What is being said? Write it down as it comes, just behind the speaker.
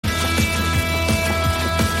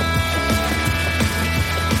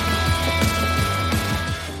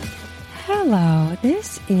Hello,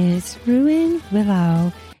 this is Ruin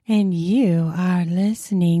Willow, and you are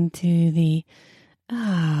listening to the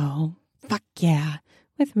Oh, Fuck Yeah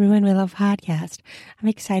with Ruin Willow podcast. I'm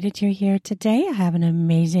excited you're here today. I have an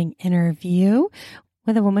amazing interview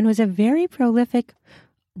with a woman who's a very prolific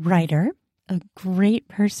writer, a great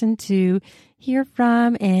person to hear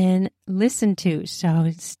from and listen to.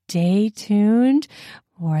 So stay tuned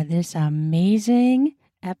for this amazing,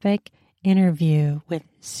 epic interview with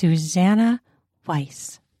Susanna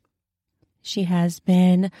Weiss. She has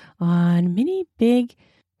been on many big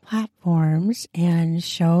platforms and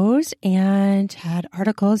shows and had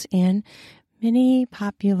articles in many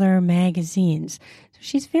popular magazines. So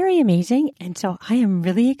she's very amazing. And so I am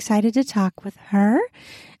really excited to talk with her.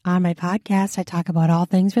 On my podcast, I talk about all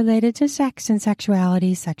things related to sex and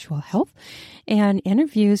sexuality, sexual health, and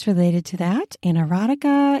interviews related to that, and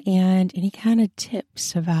erotica, and any kind of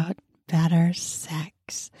tips about better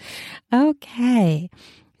sex. Okay,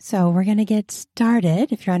 so we're going to get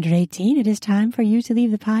started. If you're under 18, it is time for you to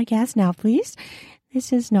leave the podcast now, please.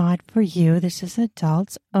 This is not for you. This is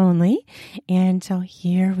adults only. And so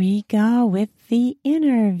here we go with the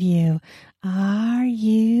interview. Are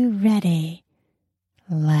you ready?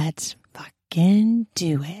 Let's fucking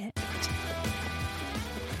do it.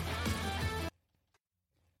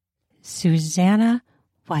 Susanna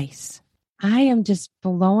Weiss. I am just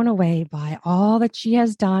blown away by all that she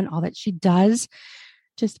has done, all that she does.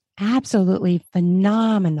 Just absolutely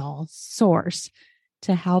phenomenal source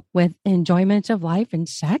to help with enjoyment of life and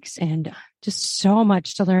sex, and just so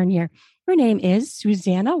much to learn here. Her name is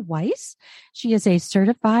Susanna Weiss. She is a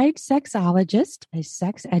certified sexologist, a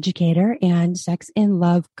sex educator, and sex and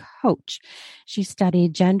love coach. She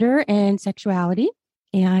studied gender and sexuality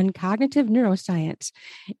and cognitive neuroscience,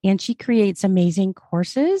 and she creates amazing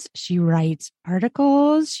courses. She writes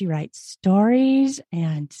articles, she writes stories,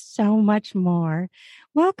 and so much more.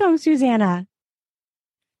 Welcome, Susanna.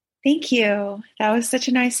 Thank you. That was such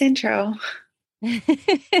a nice intro.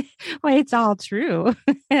 Well, it's all true.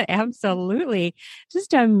 Absolutely.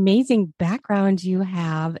 Just an amazing background you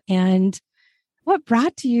have. And what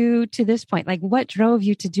brought you to this point? Like, what drove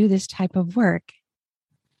you to do this type of work?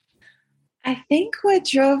 I think what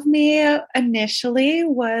drove me initially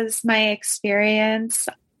was my experience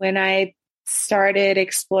when I started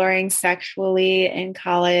exploring sexually in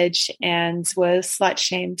college and was slut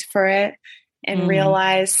shamed for it, and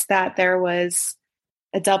realized that there was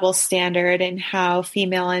a double standard in how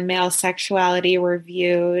female and male sexuality were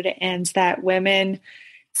viewed, and that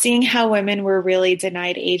seeing how women were really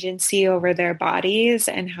denied agency over their bodies,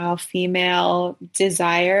 and how female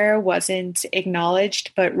desire wasn't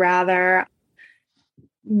acknowledged, but rather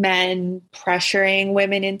men pressuring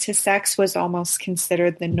women into sex was almost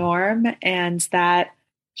considered the norm. And that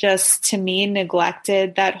just, to me,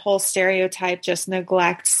 neglected that whole stereotype, just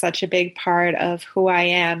neglects such a big part of who I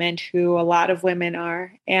am and who a lot of women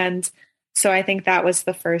are. And so I think that was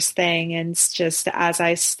the first thing. And just as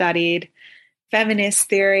I studied feminist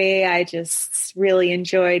theory, I just really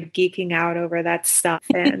enjoyed geeking out over that stuff.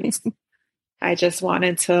 And I just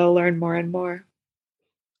wanted to learn more and more.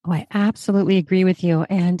 Oh, I absolutely agree with you.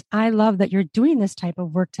 And I love that you're doing this type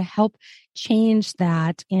of work to help change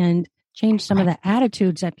that and change some of the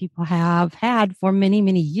attitudes that people have had for many,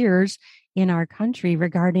 many years in our country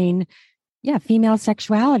regarding, female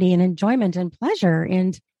sexuality and enjoyment and pleasure.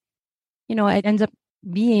 And, it ends up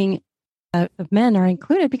being men are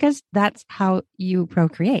included because that's how you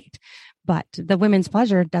procreate. But the women's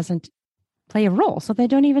pleasure doesn't play a role. So they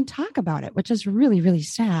don't even talk about it, which is really, really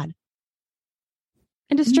sad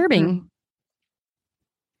and disturbing. Mm-hmm.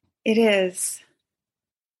 It is.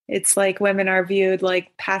 It's like women are viewed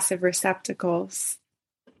like passive receptacles.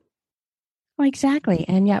 Oh, exactly.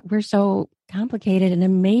 And yet we're so complicated and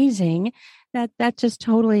amazing that just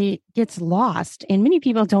totally gets lost. And many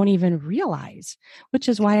people don't even realize, which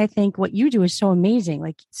is why I think what you do is so amazing.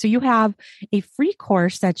 Like, so you have a free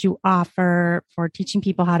course that you offer for teaching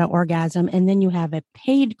people how to orgasm. And then you have a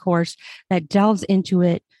paid course that delves into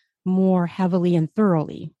it more heavily and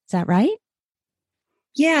thoroughly. Is that right?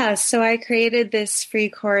 Yeah, so I created this free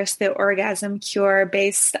course, The Orgasm Cure,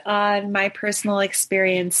 based on my personal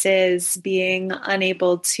experiences being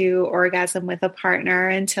unable to orgasm with a partner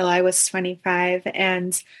until I was 25.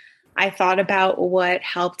 And I thought about what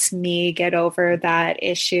helped me get over that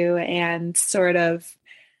issue and sort of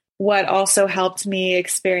what also helped me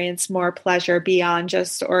experience more pleasure beyond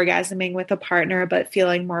just orgasming with a partner, but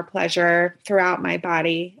feeling more pleasure throughout my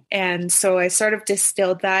body. And so I sort of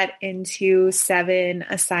distilled that into 7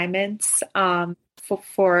 assignments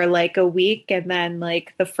for like a week. And then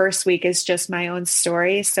like the first week is just my own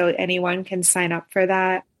story. So anyone can sign up for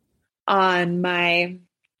that. on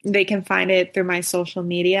they can find it through my social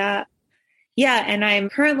media. Yeah. And I'm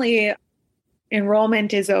currently,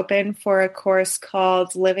 enrollment is open for a course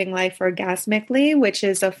called Living Life Orgasmically, which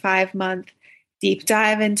is a 5-month deep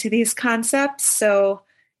dive into these concepts. So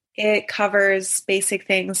it covers basic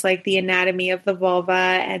things like the anatomy of the vulva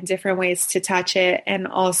and different ways to touch it, and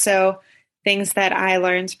also things that I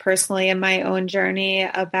learned personally in my own journey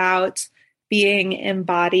about being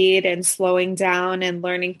embodied and slowing down and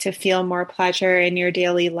learning to feel more pleasure in your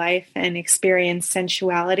daily life and experience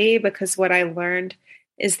sensuality. Because what I learned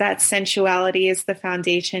is that sensuality is the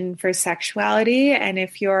foundation for sexuality. And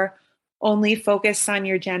if you're only focused on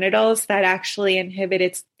your genitals, that actually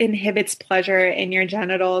inhibits pleasure in your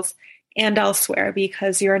genitals and elsewhere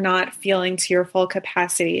because you're not feeling to your full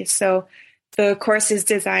capacity. So the course is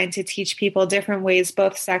designed to teach people different ways,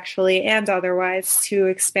 both sexually and otherwise, to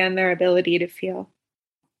expand their ability to feel.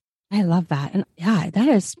 I love that. And yeah, that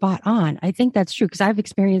is spot on. I think that's true because I've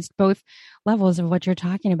experienced both levels of what you're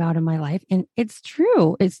talking about in my life. And it's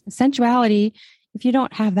true. It's sensuality. If you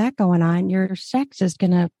don't have that going on, your sex is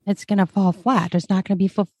it's gonna fall flat. It's not gonna be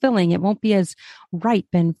fulfilling. It won't be as ripe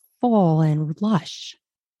and full and lush.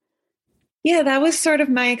 Yeah, that was sort of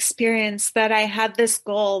my experience, that I had this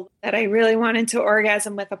goal that I really wanted to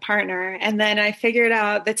orgasm with a partner. And then I figured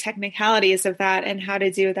out the technicalities of that and how to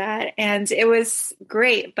do that. And it was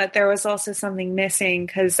great, but there was also something missing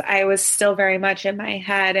because I was still very much in my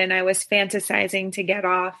head and I was fantasizing to get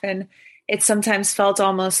off. And it sometimes felt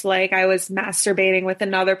almost like I was masturbating with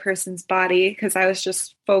another person's body because I was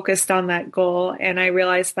just focused on that goal. And I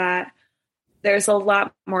realized that there's a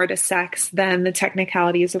lot more to sex than the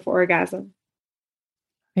technicalities of orgasm.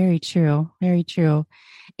 Very true. Very true.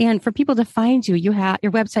 And for people to find you, your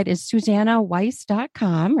website is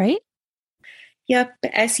SusannaWeiss.com, right? Yep.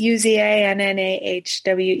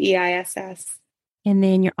 SUZANNAHWEISS. And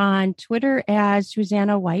then you're on Twitter as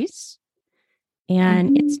Susanna Weiss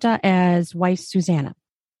and Insta as Weiss Susanna.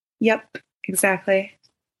 Yep, exactly.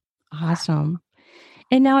 Awesome.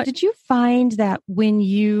 And now, did you find that when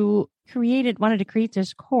you wanted to create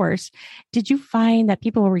this course, did you find that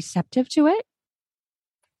people were receptive to it?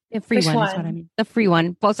 The free Which one one? is what I mean. The free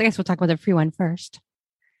one. Well, so I guess we'll talk about the free one first.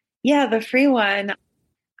 Yeah, the free one.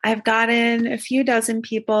 I've gotten a few dozen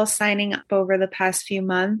people signing up over the past few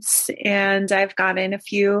months, and I've gotten a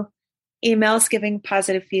few emails giving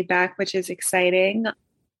positive feedback, which is exciting.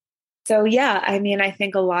 So yeah, I mean, I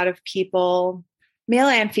think a lot of people, male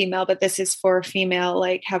and female, but this is for female,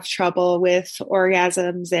 like have trouble with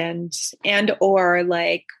orgasms and or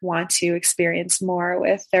like want to experience more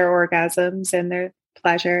with their orgasms and their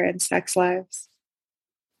pleasure and sex lives.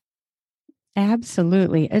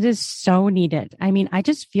 Absolutely. It is so needed. I mean, I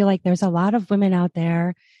just feel like there's a lot of women out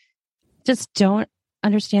there just don't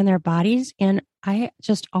understand their bodies. And I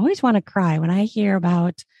just always want to cry when I hear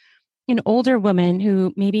about an older woman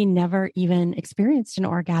who maybe never even experienced an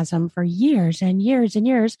orgasm for years and years and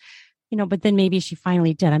years, but then maybe she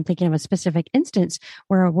finally did. I'm thinking of a specific instance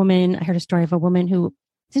where I heard a story of a woman who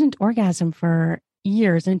didn't orgasm for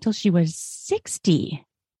years until she was 60.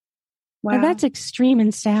 Wow. Now, that's extreme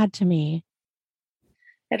and sad to me.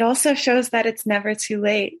 It also shows that it's never too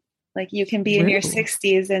late. Like you can be in your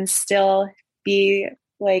 60s and still be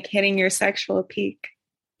like hitting your sexual peak.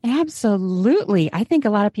 Absolutely. I think a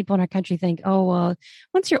lot of people in our country think, oh, well,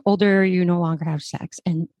 once you're older, you no longer have sex.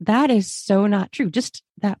 And that is so not true. Just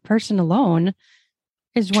that person alone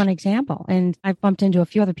is one example. And I've bumped into a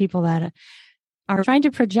few other people that are trying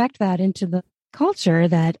to project that into the culture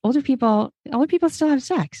that older people still have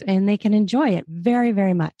sex and they can enjoy it very,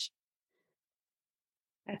 very much.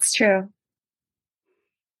 That's true.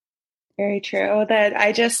 Very true. That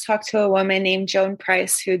I just talked to a woman named Joan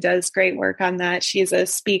Price who does great work on that. She's a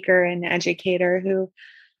speaker and educator who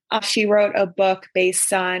she wrote a book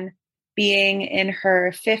based on being in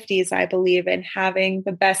her 50s, I believe, and having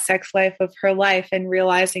the best sex life of her life and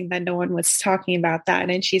realizing that no one was talking about that.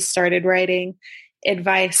 And she started writing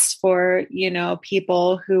advice for,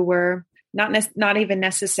 people who were not even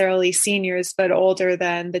necessarily seniors, but older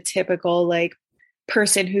than the typical like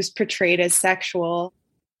person who's portrayed as sexual,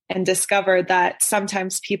 and discovered that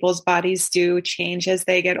sometimes people's bodies do change as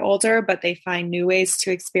they get older, but they find new ways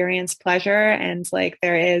to experience pleasure. And like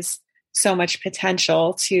there is so much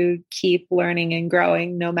potential to keep learning and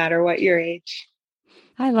growing no matter what your age.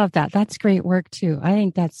 I love that. That's great work too. I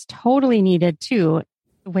think that's totally needed too.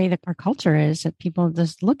 The way that our culture is, that people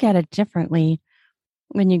just look at it differently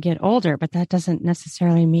when you get older, but that doesn't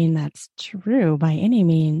necessarily mean that's true by any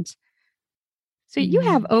means. So you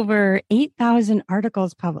have over 8,000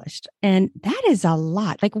 articles published, and that is a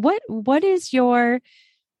lot. Like what is your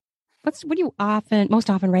What do you most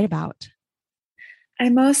often write about? I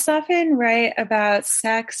most often write about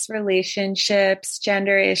sex, relationships,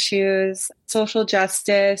 gender issues, social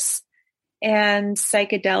justice, and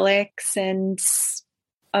psychedelics and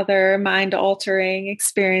other mind altering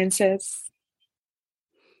experiences.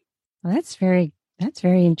 Well, that's very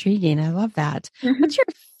intriguing. I love that. What's your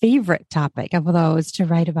favorite topic of those to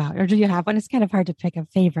write about? Or do you have one? It's kind of hard to pick a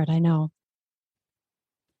favorite, I know.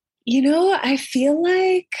 I feel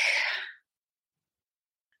like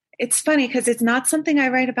it's funny because it's not something I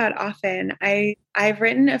write about often. I've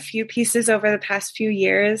written a few pieces over the past few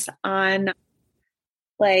years on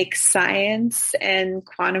like science and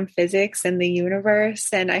quantum physics and the universe.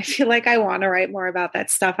 And I feel like I want to write more about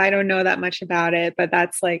that stuff. I don't know that much about it, but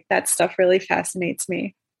that stuff really fascinates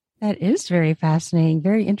me. That is very fascinating,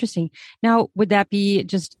 very interesting. Now, would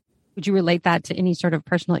you relate that to any sort of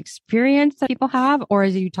personal experience that people have? Or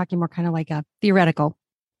is you talking more kind of like a theoretical?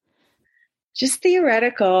 Just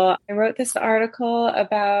theoretical. I wrote this article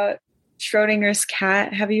about Schrodinger's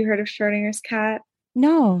cat. Have you heard of Schrodinger's cat?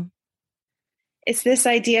 No. It's this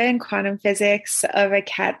idea in quantum physics of a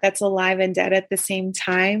cat that's alive and dead at the same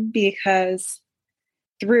time, because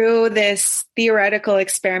through this theoretical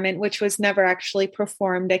experiment, which was never actually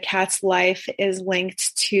performed, a cat's life is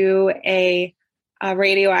linked to a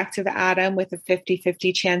radioactive atom with a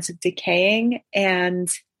 50-50 chance of decaying.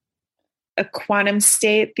 And a quantum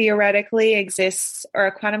state theoretically exists, or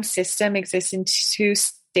a quantum system exists in two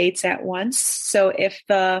states at once. So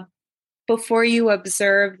before you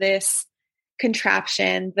observe this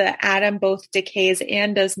contraption, the atom both decays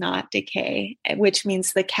and does not decay, which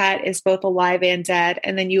means the cat is both alive and dead.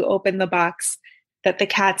 And then you open the box that the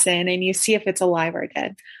cat's in and you see if it's alive or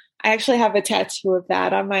dead. I actually have a tattoo of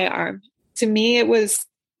that on my arm. To me, it was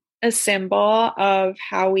a symbol of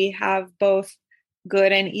how we have both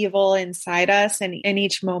good and evil inside us. And in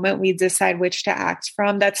each moment, we decide which to act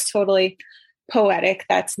from. That's totally poetic.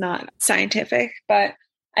 That's not scientific. But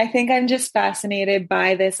I think I'm just fascinated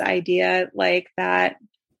by this idea, like that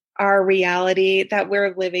our reality, that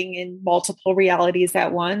we're living in multiple realities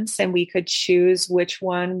at once, and we could choose which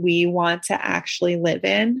one we want to actually live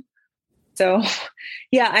in. So,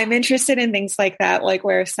 yeah, I'm interested in things like that, like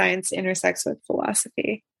where science intersects with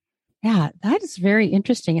philosophy. Yeah, that is very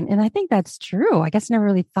interesting. And I think that's true. I guess I never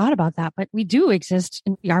really thought about that, but we do exist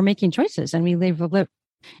and we are making choices and we live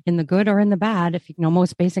in the good or in the bad, if you know,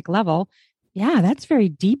 most basic level. Yeah, that's very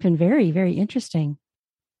deep and very, very interesting.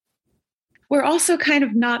 We're also kind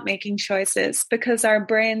of not making choices because our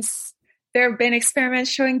brains, there have been experiments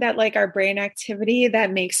showing that like our brain activity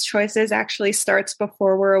that makes choices actually starts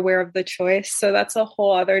before we're aware of the choice. So that's a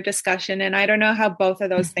whole other discussion. And I don't know how both of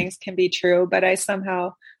those things can be true, but I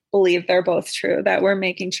somehow believe they're both true, that we're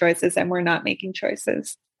making choices and we're not making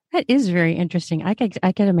choices. That is very interesting. I could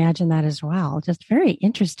imagine that as well. Just very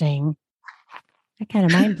interesting. Kind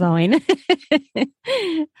of mind blowing.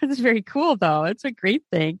 That's very cool, though. It's a great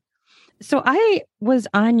thing. So I was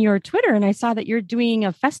on your Twitter and I saw that you're doing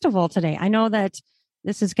a festival today. I know that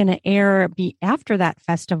this is going to be after that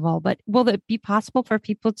festival, but will it be possible for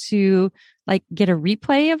people to like get a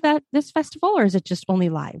replay of this festival, or is it just only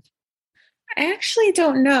live? I actually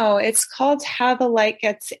don't know. It's called How the Light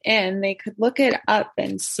Gets In. They could look it up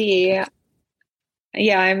and see.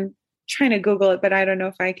 Yeah, I'm trying to Google it, but I don't know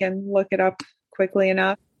if I can look it up quickly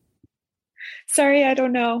enough. Sorry, I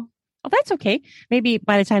don't know. Well, that's okay. Maybe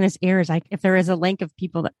by the time this airs, if there is a link of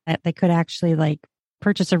people that they could actually like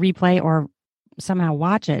purchase a replay or somehow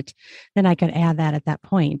watch it, then I could add that at that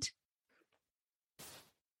point.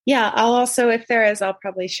 Yeah, I'll also, if there is, I'll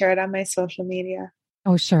probably share it on my social media.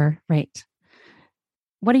 Oh, sure. Right.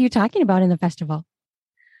 What are you talking about in the festival?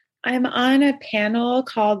 I'm on a panel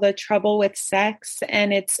called The Trouble with Sex,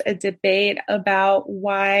 and it's a debate about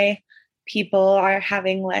why people are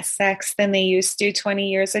having less sex than they used to 20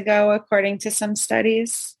 years ago, according to some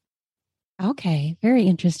studies. Okay, very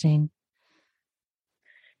interesting.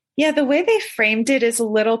 Yeah, the way they framed it is a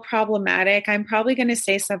little problematic. I'm probably going to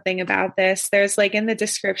say something about this. There's like in the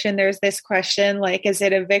description, there's this question, like, is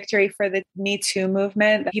it a victory for the Me Too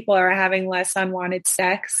movement that people are having less unwanted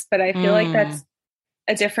sex? But I feel like that's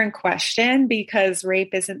a different question because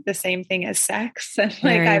rape isn't the same thing as sex. And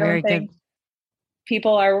like, I don't think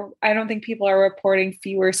people are reporting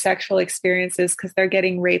fewer sexual experiences because they're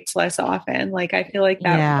getting raped less often. Like, I feel like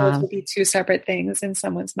those would be two separate things in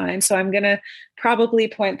someone's mind. So I'm going to probably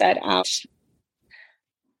point that out.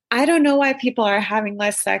 I don't know why people are having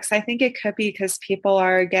less sex. I think it could be because people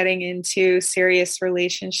are getting into serious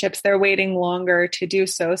relationships. They're waiting longer to do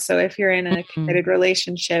so. So if you're in a committed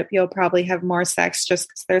relationship, you'll probably have more sex just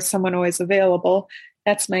because there's someone always available.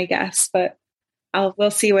 That's my guess. But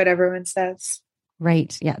we'll see what everyone says.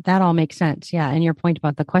 Right. Yeah, that all makes sense. Yeah. And your point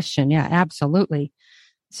about the question. Yeah, absolutely.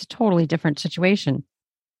 It's a totally different situation.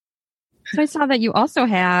 So I saw that you also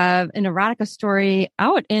have an erotica story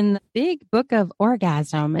out in the Big Book of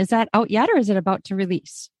Orgasm. Is that out yet or is it about to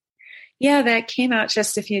release? Yeah, that came out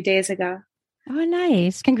just a few days ago. Oh,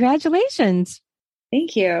 nice. Congratulations.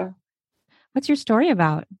 Thank you. What's your story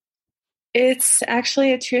about? It's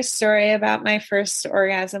actually a true story about my first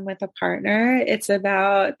orgasm with a partner. It's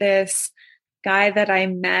about this guy that I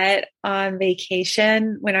met on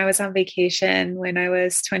vacation when I was on vacation when I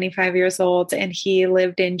was 25 years old, and he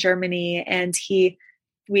lived in Germany, and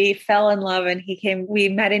we fell in love, and we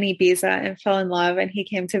met in Ibiza and fell in love, and he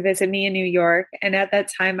came to visit me in New York. And at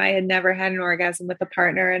that time I had never had an orgasm with a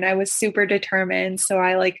partner, and I was super determined. So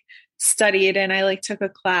I studied, and I took a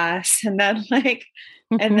class, and then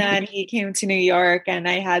and then he came to New York, and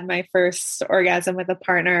I had my first orgasm with a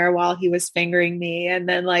partner while he was fingering me. And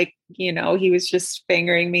then he was just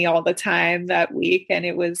fingering me all the time that week. And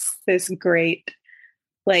it was this great,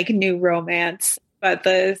 new romance. But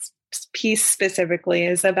the piece specifically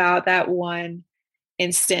is about that one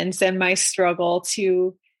instance and my struggle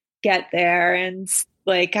to get there. And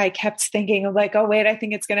I kept thinking of oh, wait, I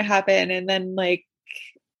think it's going to happen.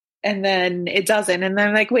 And then it doesn't. And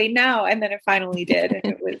then I'm wait, now. And then it finally did.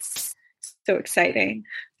 And it was so exciting.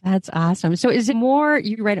 That's awesome. So is it more,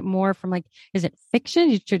 you write it more from is it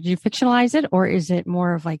fiction? Should you fictionalize it, or is it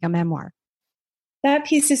more of a memoir? That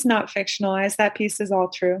piece is not fictionalized. That piece is all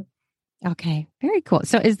true. Okay. Very cool.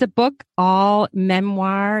 So is the book all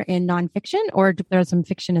memoir and nonfiction, or there's some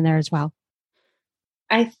fiction in there as well?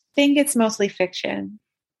 I think it's mostly fiction.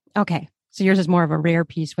 Okay. So yours is more of a rare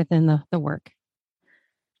piece within the work.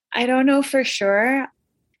 I don't know for sure.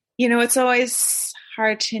 It's always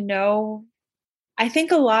hard to know. I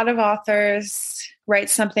think a lot of authors write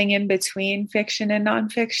something in between fiction and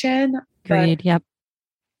nonfiction. Agreed. Yep.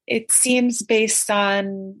 It seems based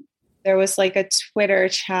on, there was a Twitter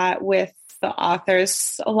chat with the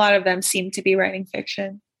authors. A lot of them seem to be writing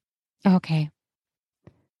fiction. Okay.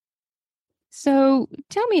 So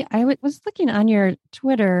tell me, I was looking on your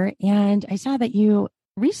Twitter and I saw that you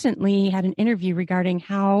recently had an interview regarding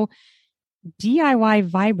how DIY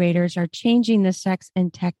vibrators are changing the sex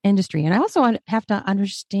and tech industry. And I also have to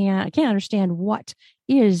understand, I can't understand, what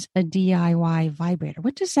is a DIY vibrator?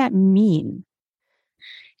 What does that mean?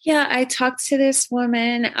 Yeah, I talked to this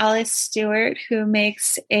woman, Alice Stewart, who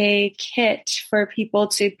makes a kit for people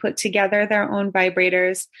to put together their own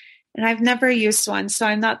vibrators. And I've never used one, so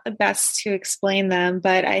I'm not the best to explain them.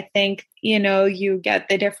 But I think, you get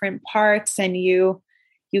the different parts and you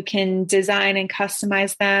can design and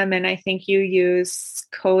customize them. And I think you use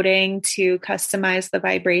coding to customize the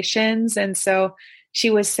vibrations. And so she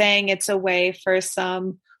was saying it's a way for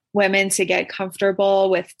some women to get comfortable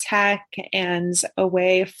with tech and a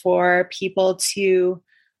way for people to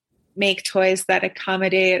make toys that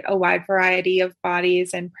accommodate a wide variety of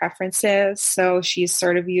bodies and preferences. So she's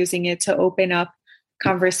sort of using it to open up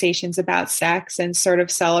conversations about sex and sort of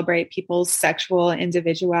celebrate people's sexual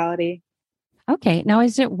individuality. Okay. Now,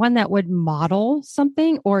 is it one that would model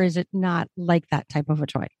something, or is it not like that type of a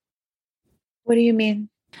toy? What do you mean?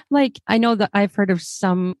 I know that I've heard of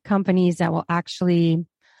some companies that will actually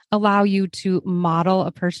allow you to model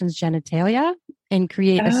a person's genitalia and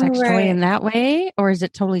create a sex toy in that way, or is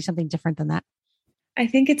it totally something different than that? I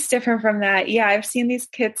think it's different from that. Yeah, I've seen these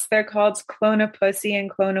kits. They're called Clone a Pussy and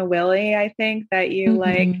Clone a Willy. I think that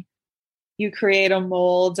you you create a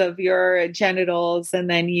mold of your genitals and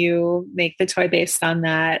then you make the toy based on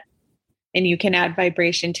that, and you can add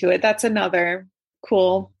vibration to it. That's another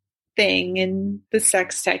cool thing in the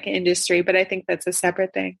sex tech industry, but I think that's a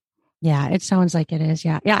separate thing. Yeah, it sounds like it is.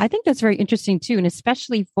 Yeah. Yeah. I think that's very interesting too. And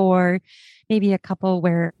especially for maybe a couple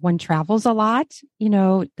where one travels a lot,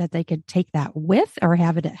 that they could take that with or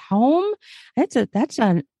have it at home. That's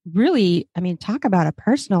a really, talk about a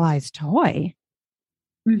personalized toy.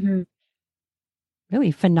 Mm-hmm.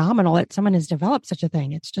 Really phenomenal that someone has developed such a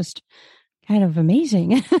thing. It's just kind of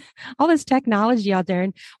amazing. All this technology out there.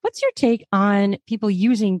 And what's your take on people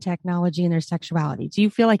using technology in their sexuality? Do you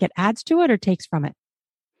feel like it adds to it or takes from it?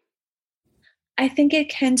 I think it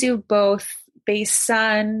can do both. Based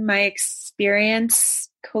on my experience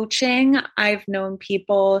coaching, I've known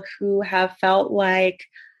people who have felt like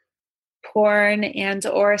porn and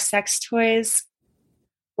or sex toys,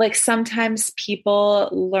 sometimes people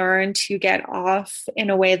learn to get off in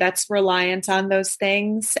a way that's reliant on those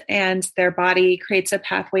things, and their body creates a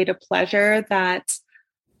pathway to pleasure that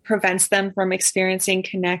prevents them from experiencing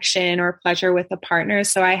connection or pleasure with a partner.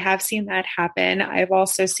 So I have seen that happen. I've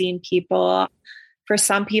also seen people For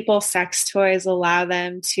some people, sex toys allow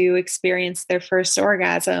them to experience their first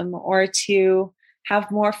orgasm or to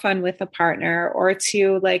have more fun with a partner or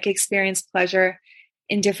to like experience pleasure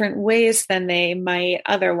in different ways than they might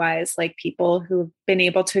otherwise, like people who've been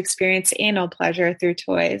able to experience anal pleasure through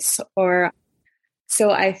toys. Or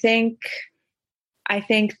so I think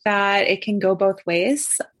that it can go both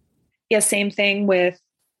ways. Yeah, same thing with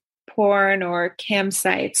porn or cam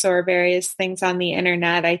sites or various things on the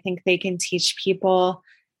internet. I think they can teach people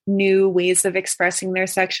new ways of expressing their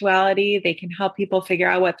sexuality. They can help people figure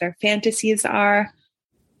out what their fantasies are.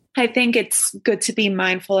 I think it's good to be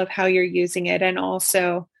mindful of how you're using it and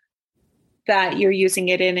also that you're using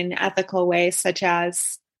it in an ethical way, such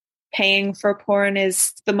as paying for porn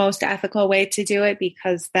is the most ethical way to do it,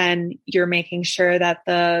 because then you're making sure that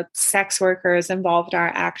the sex workers involved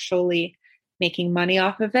are actually making money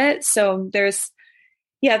off of it. So there's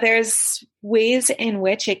ways in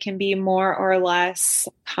which it can be more or less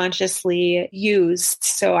consciously used.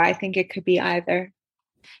 So I think it could be either.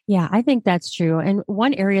 Yeah, I think that's true. And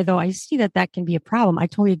one area, though, I see that can be a problem. I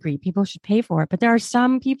totally agree. People should pay for it. But there are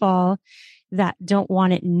some people that don't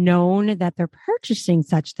want it known that they're purchasing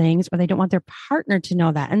such things, or they don't want their partner to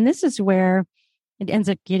know that. And this is where it ends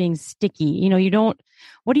up getting sticky. You know,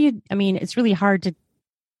 it's really hard to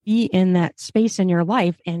be in that space in your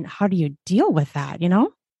life. And how do you deal with that, you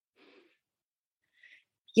know?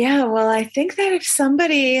 Yeah, well, I think that if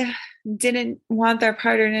somebody didn't want their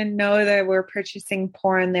partner to know that we're purchasing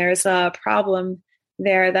porn, there's a problem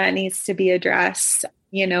there that needs to be addressed.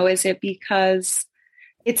 You know, is it because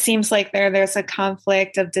it seems like there's a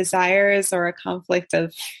conflict of desires or a conflict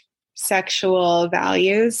of sexual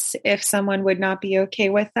values? If someone would not be okay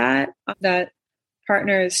with that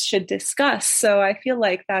partners should discuss. So I feel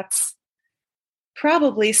like that's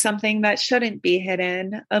probably something that shouldn't be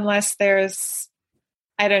hidden unless there's,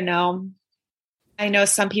 I don't know. I know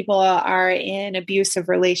some people are in abusive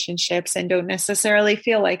relationships and don't necessarily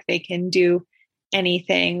feel like they can do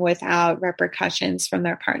anything without repercussions from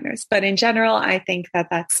their partners. But in general, I think that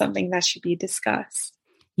that's something that should be discussed.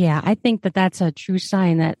 Yeah, I think that that's a true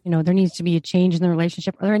sign that, you know, there needs to be a change in the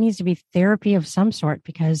relationship, or there needs to be therapy of some sort,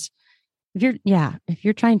 because if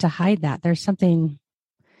you're trying to hide that, there's something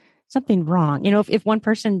wrong. You know, if one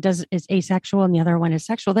person is asexual and the other one is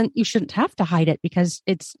sexual, then you shouldn't have to hide it because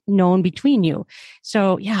it's known between you.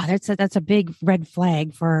 So yeah, that's a big red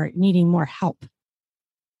flag for needing more help.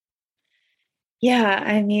 Yeah,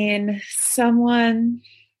 I mean,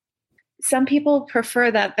 some people prefer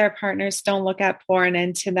that their partners don't look at porn,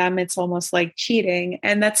 and to them it's almost like cheating.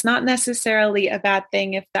 And that's not necessarily a bad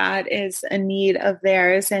thing if that is a need of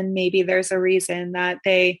theirs. And maybe there's a reason that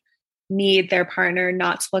they need their partner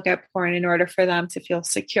not to look at porn in order for them to feel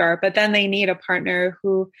secure. But then they need a partner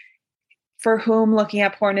for whom looking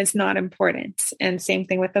at porn is not important. And same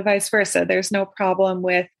thing with the vice versa. There's no problem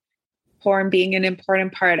with porn being an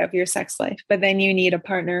important part of your sex life, but then you need a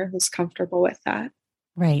partner who's comfortable with that.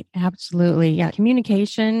 Right. Absolutely. Yeah.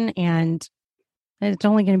 Communication, and you're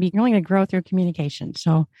only going to grow through communication.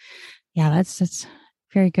 So yeah, that's a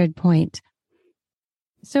very good point.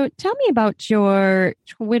 So tell me about your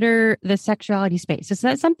Twitter, the sexuality space. Is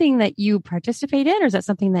that something that you participate in, or is that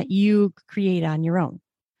something that you create on your own?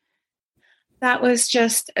 That was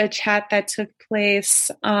just a chat that took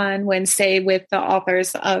place on Wednesday with the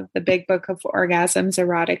authors of the Big Book of Orgasms,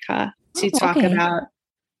 Erotica, to talk about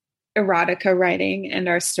erotica writing and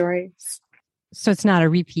our stories. So it's not a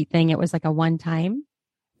repeat thing. It was like a one time.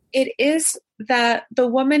 It is that the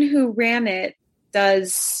woman who ran it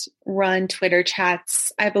does run Twitter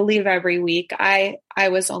chats, I believe, every week. I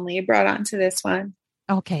was only brought on to this one.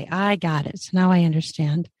 Okay, I got it. Now I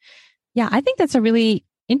understand. Yeah, I think that's a really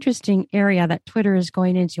interesting area that Twitter is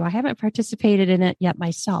going into. I haven't participated in it yet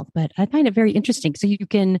myself, but I find it very interesting. So you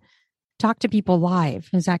can talk to people live.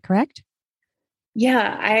 Is that correct?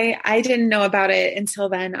 Yeah, I didn't know about it until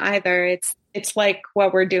then either. It's like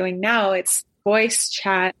what we're doing now. It's voice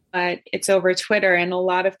chat, but it's over Twitter, and a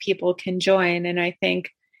lot of people can join. And I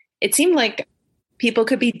think it seemed like people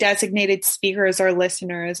could be designated speakers or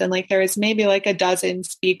listeners. And like there was maybe like a dozen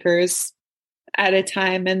speakers at a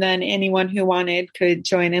time. And then anyone who wanted could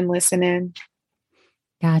join and listen in.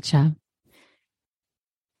 Gotcha.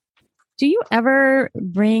 Do you ever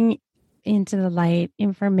bring into the light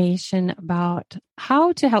information about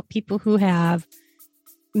how to help people who have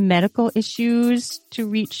medical issues to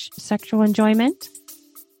reach sexual enjoyment?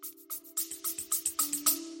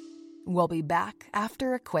 We'll be back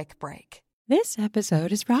after a quick break. This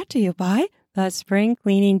episode is brought to you by the spring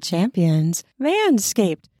cleaning champions,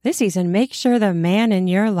 Manscaped. This season, make sure the man in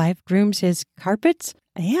your life grooms his carpets,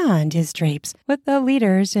 and his drapes with the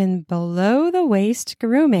leaders in below-the-waist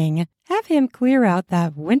grooming. Have him clear out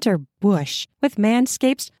that winter bush with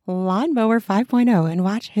Manscaped's Lawnmower 5.0 and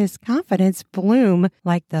watch his confidence bloom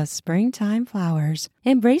like the springtime flowers.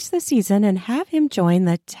 Embrace the season and have him join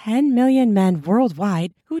the 10 million men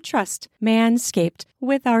worldwide who trust Manscaped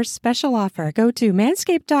with our special offer. Go to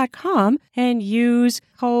manscaped.com and use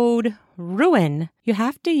code RUIN. You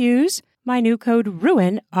have to use my new code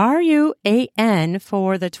RUIN, RUAN,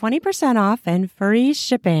 for the 20% off and free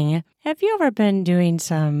shipping. Have you ever been doing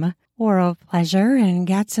some oral pleasure and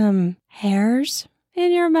got some hairs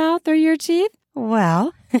in your mouth or your teeth?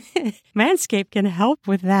 Well, Manscaped can help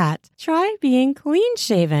with that. Try being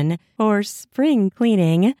clean-shaven or spring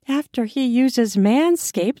cleaning. After he uses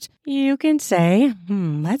Manscaped, you can say,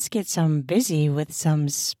 let's get some busy with some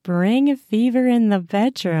spring fever in the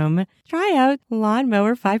bedroom. Try out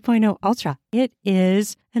Lawnmower 5.0 Ultra. It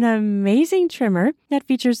is an amazing trimmer that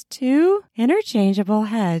features 2 interchangeable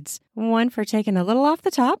heads, one for taking a little off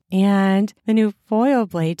the top and the new foil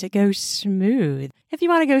blade to go smooth. If you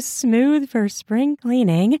want to go smooth for spring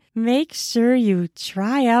cleaning, make sure you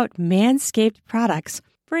try out Manscaped products.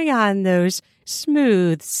 Bring on those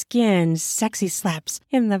smooth skin, sexy slaps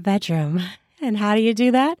in the bedroom. And how do you do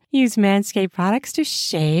that? Use Manscaped products to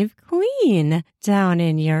shave clean down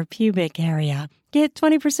in your pubic area. Get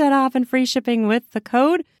 20% off and free shipping with the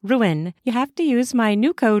code RUIN. You have to use my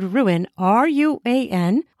new code RUIN,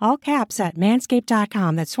 RUAN, all caps at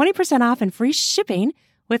manscaped.com. That's 20% off and free shipping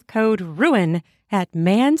with code RUIN at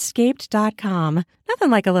manscaped.com. Nothing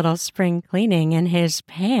like a little spring cleaning in his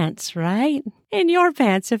pants, right? In your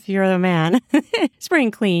pants if you're the man.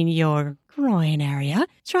 Spring clean your groin area.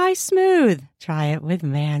 Try smooth. Try it with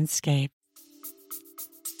Manscaped.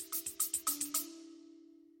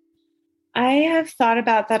 I have thought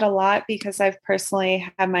about that a lot because I've personally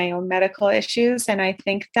had my own medical issues. And I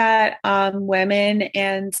think that women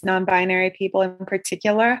and non-binary people in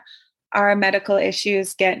particular, our medical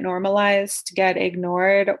issues get normalized, get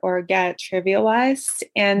ignored, or get trivialized.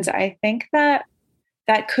 And I think that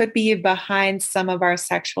that could be behind some of our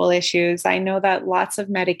sexual issues. I know that lots of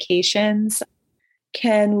medications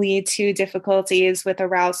can lead to difficulties with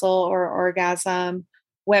arousal or orgasm.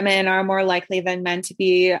 Women are more likely than men to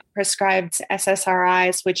be prescribed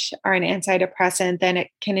SSRIs, which are an antidepressant, then it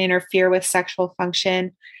can interfere with sexual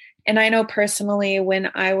function. And I know personally,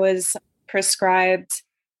 when I was prescribed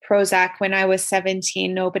Prozac when I was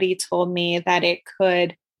 17, nobody told me that it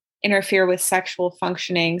could interfere with sexual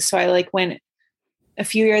functioning. So I went a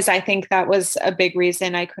few years, I think that was a big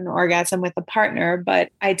reason I couldn't orgasm with a partner, but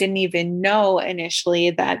I didn't even know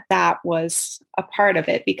initially that that was a part of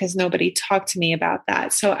it because nobody talked to me about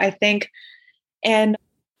that. So I think, and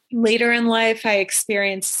later in life, I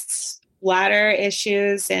experienced bladder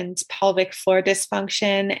issues and pelvic floor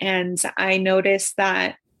dysfunction. And I noticed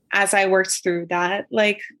that as I worked through that,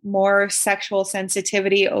 more sexual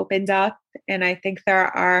sensitivity opened up. And I think there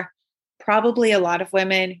are probably a lot of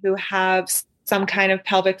women who have some kind of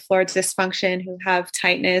pelvic floor dysfunction, who have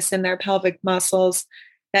tightness in their pelvic muscles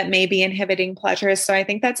that may be inhibiting pleasure. So I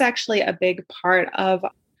think that's actually a big part of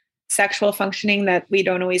sexual functioning that we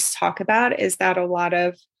don't always talk about, is that a lot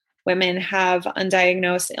of women have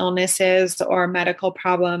undiagnosed illnesses or medical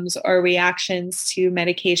problems or reactions to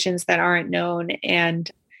medications that aren't known. And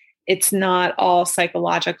it's not all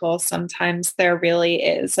psychological. Sometimes there really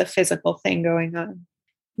is a physical thing going on.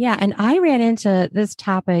 Yeah. And I ran into this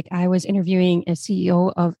topic. I was interviewing a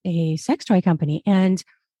CEO of a sex toy company. And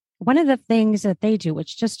one of the things that they do,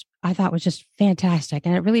 which I thought was just fantastic,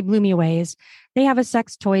 and it really blew me away, is they have a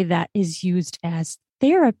sex toy that is used as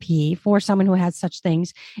therapy for someone who has such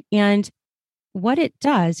things. And what it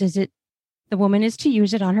does is the woman is to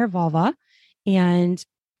use it on her vulva, and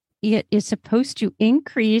it is supposed to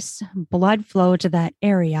increase blood flow to that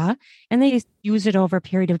area. And they use it over a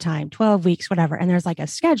period of time, 12 weeks, whatever. And there's a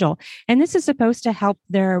schedule. And this is supposed to help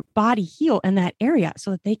their body heal in that area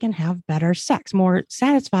so that they can have better sex, more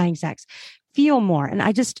satisfying sex, feel more. And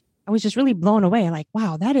I was just really blown away.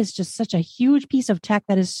 Wow, that is just such a huge piece of tech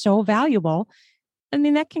that is so valuable. I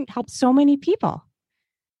mean, that can help so many people.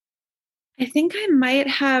 I think I might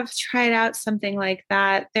have tried out something like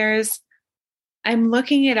that. I'm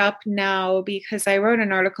looking it up now because I wrote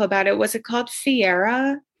an article about it. Was it called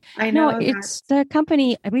Fiera? No, it's the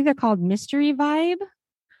company. I believe they're called Mystery Vibe.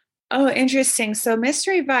 Oh, interesting. So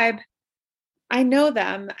Mystery Vibe, I know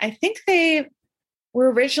them. I think they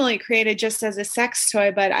were originally created just as a sex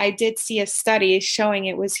toy, but I did see a study showing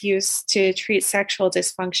it was used to treat sexual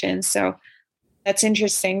dysfunction. So that's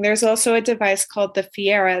interesting. There's also a device called the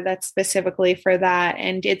Fiera that's specifically for that.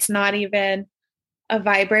 And it's not even a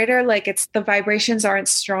vibrator. Like the vibrations aren't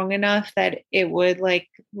strong enough that it would like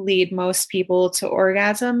lead most people to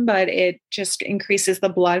orgasm, but it just increases the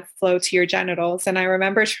blood flow to your genitals. And I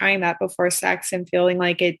remember trying that before sex and feeling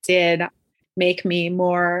like it did make me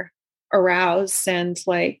more aroused and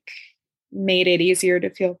like made it easier to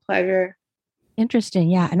feel pleasure. Interesting.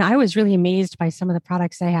 Yeah. And I was really amazed by some of the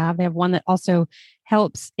products they have. They have one that also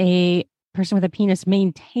helps a person with a penis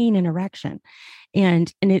maintain an erection.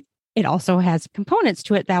 And it also has components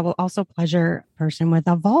to it that will also pleasure a person with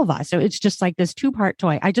a vulva. So it's just like this 2-part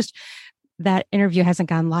toy. That interview hasn't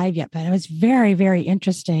gone live yet, but it was very, very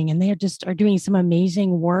interesting. And they just are doing some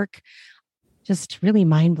amazing work. Just really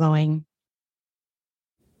mind blowing.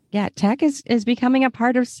 Yeah, tech is becoming a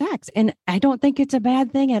part of sex. And I don't think it's a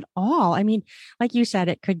bad thing at all. I mean, like you said,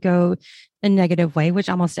 it could go a negative way, which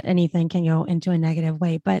almost anything can go into a negative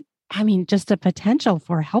way. But I mean, just the potential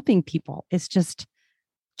for helping people is just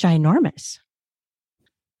ginormous.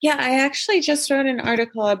 Yeah, I actually just wrote an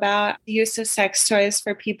article about the use of sex toys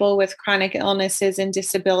for people with chronic illnesses and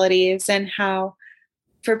disabilities, and how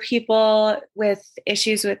for people with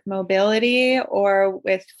issues with mobility or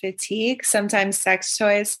with fatigue, sometimes sex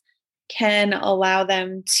toys can allow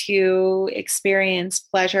them to experience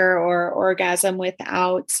pleasure or orgasm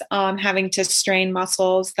without having to strain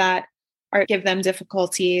muscles that or give them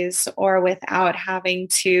difficulties, or without having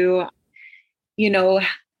to,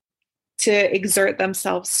 to exert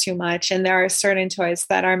themselves too much. And there are certain toys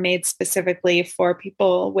that are made specifically for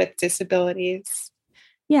people with disabilities.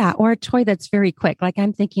 Yeah, or a toy that's very quick. Like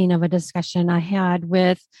I'm thinking of a discussion I had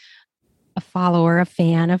with a follower, a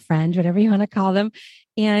fan, a friend, whatever you want to call them.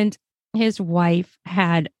 And his wife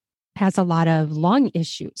has a lot of lung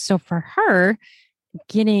issues. So for her,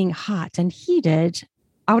 getting hot and heated,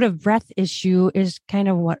 out of breath issue is kind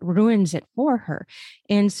of what ruins it for her.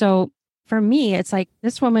 And so for me, it's like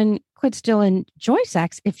this woman could still enjoy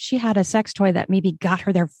sex if she had a sex toy that maybe got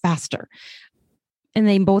her there faster. And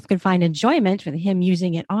they both could find enjoyment with him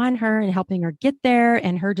using it on her and helping her get there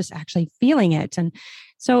and her just actually feeling it. And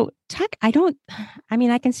so tech, I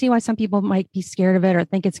can see why some people might be scared of it or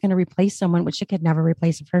think it's going to replace someone, which it could never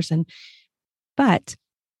replace a person, but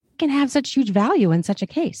it can have such huge value in such a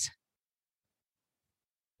case.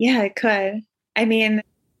 Yeah, it could. I mean,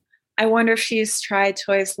 I wonder if she's tried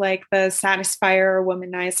toys like the Satisfier or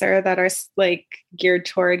Womanizer that are like geared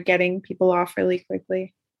toward getting people off really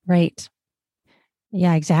quickly. Right.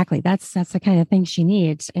 Yeah, exactly. That's the kind of thing she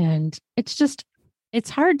needs. And it's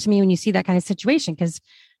hard to me when you see that kind of situation, because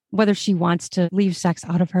whether she wants to leave sex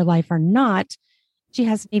out of her life or not, she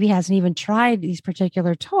hasn't even tried these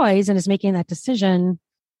particular toys and is making that decision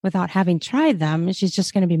without having tried them. And she's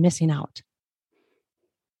just going to be missing out.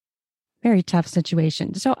 Very tough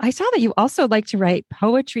situation. So I saw that you also like to write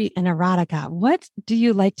poetry and erotica. What do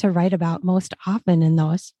you like to write about most often in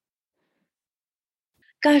those?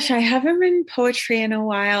 Gosh, I haven't written poetry in a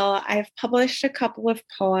while. I've published a couple of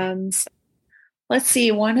poems. Let's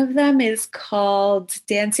see, one of them is called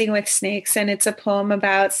Dancing with Snakes, and it's a poem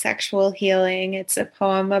about sexual healing. It's a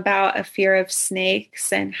poem about a fear of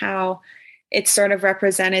snakes and how it sort of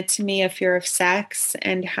represented to me a fear of sex,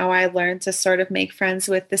 and how I learned to sort of make friends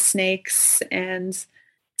with the snakes and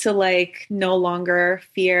to like no longer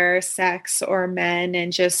fear sex or men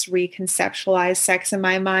and just reconceptualize sex in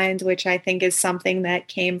my mind, which I think is something that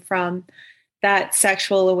came from that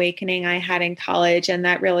sexual awakening I had in college, and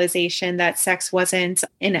that realization that sex wasn't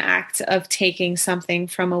an act of taking something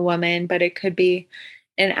from a woman, but it could be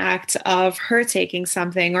an act of her taking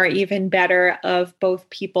something, or even better, of both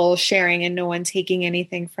people sharing and no one taking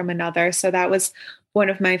anything from another. So that was one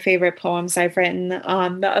of my favorite poems I've written.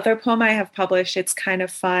 The other poem I have published, it's kind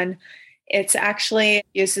of fun. It's actually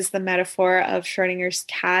uses the metaphor of Schrodinger's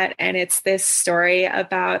cat. And it's this story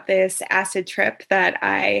about this acid trip that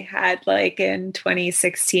I had like in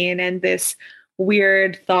 2016, and this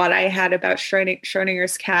weird thought I had about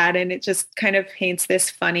Schrodinger's cat. And it just kind of paints this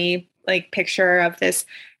funny like picture of this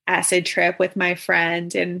acid trip with my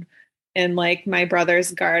friend in like my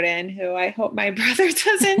brother's garden, who I hope my brother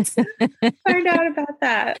doesn't find out about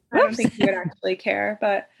that. I don't think he would actually care,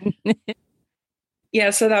 but yeah,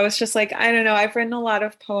 so that was just like, I don't know. I've written a lot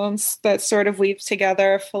of poems that sort of weave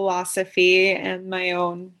together philosophy and my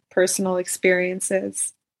own personal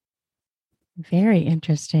experiences. Very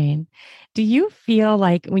interesting. Do you feel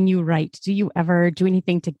like when you write, do you ever do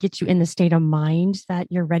anything to get you in the state of mind that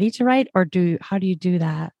you're ready to write, or how do you do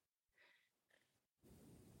that?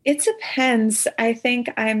 It depends. I think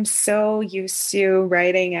I'm so used to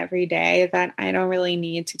writing every day that I don't really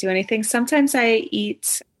need to do anything. Sometimes I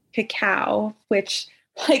eat cacao, which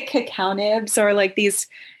like cacao nibs or like these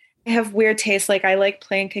I have weird tastes. Like I like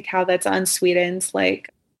plain cacao that's unsweetened, like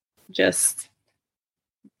just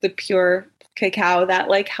the pure cacao that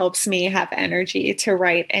like helps me have energy to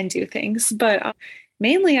write and do things. But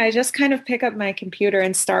mainly I just kind of pick up my computer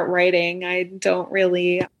and start writing.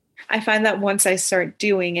 I find that once I start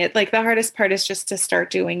doing it, like the hardest part is just to start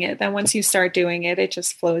doing it. Then once you start doing it, it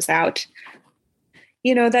just flows out.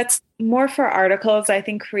 That's more for articles. I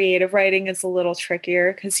think creative writing is a little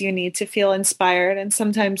trickier because you need to feel inspired. And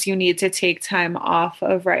sometimes you need to take time off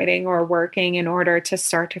of writing or working in order to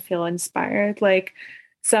start to feel inspired. Like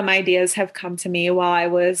some ideas have come to me while I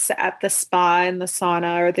was at the spa in the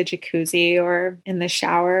sauna or the jacuzzi or in the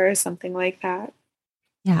shower or something like that.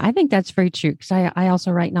 Yeah, I think that's very true because I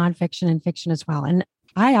also write nonfiction and fiction as well. And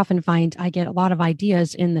I often find I get a lot of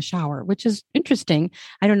ideas in the shower, which is interesting.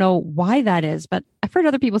 I don't know why that is, but I've heard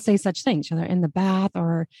other people say such things, whether in the bath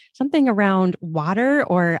or something around water,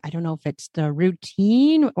 or I don't know if it's the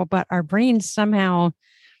routine, but our brains somehow,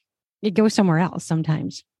 it goes somewhere else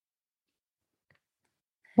sometimes.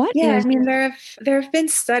 What Yeah, I is, mean there have been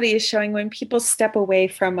studies showing when people step away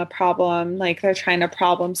from a problem, like they're trying to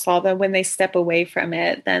problem solve, and when they step away from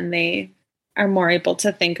it, then they are more able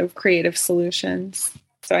to think of creative solutions.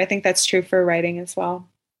 So I think that's true for writing as well.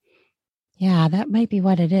 yeah, that might be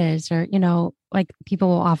what it is. Or, like people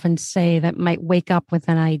will often say that might wake up with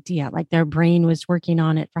an idea, like their brain was working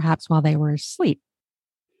on it perhaps while they were asleep.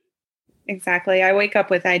 Exactly. I wake up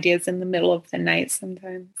with ideas in the middle of the night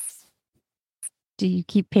sometimes. Do you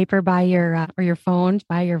keep paper by your or your phone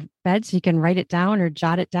by your bed so you can write it down or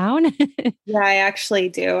jot it down? Yeah, I actually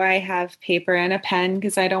do. I have paper and a pen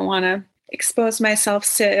because I don't want to expose myself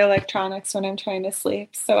to electronics when I'm trying to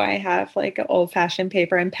sleep. So I have like old fashioned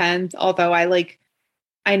paper and pen, although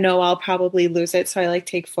I know I'll probably lose it. So I like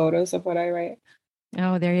take photos of what I write.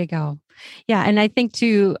 Oh, there you go. Yeah. And I think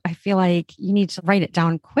too, I feel like you need to write it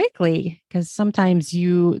down quickly because sometimes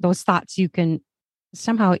those thoughts you can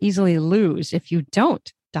somehow easily lose if you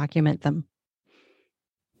don't document them.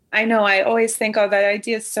 I know. I always think, oh, that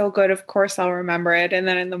idea is so good. Of course, I'll remember it. And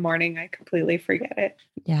then in the morning, I completely forget it.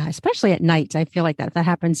 Yeah. Especially at night. I feel like that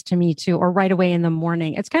happens to me too, or right away in the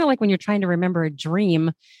morning. It's kind of like when you're trying to remember a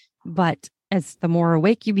dream, but as the more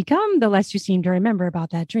awake you become, the less you seem to remember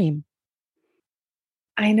about that dream.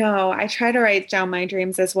 I know. I try to write down my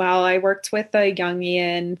dreams as well. I worked with a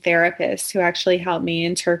Jungian therapist who actually helped me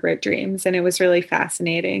interpret dreams. And it was really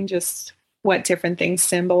fascinating just what different things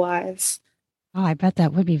symbolize. Oh, I bet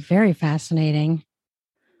that would be very fascinating,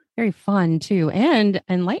 very fun too, and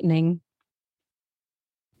enlightening.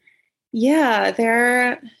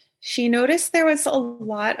 Yeah, she noticed there was a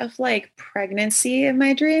lot of like pregnancy in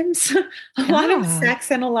my dreams, a lot of Ah,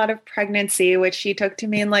 sex and a lot of pregnancy, which she took to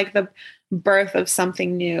mean like the birth of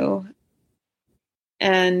something new.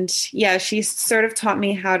 And yeah, she sort of taught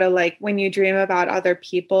me how to like when you dream about other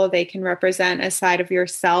people, they can represent a side of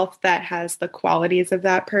yourself that has the qualities of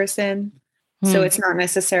that person. So hmm, it's not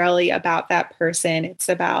necessarily about that person, it's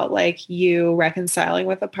about like you reconciling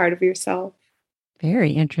with a part of yourself.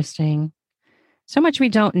 very interesting. So much we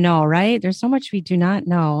don't know, right? There's so much we do not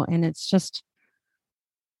know, and it's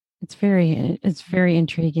very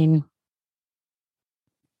intriguing.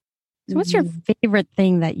 So, what's your Mhm. favorite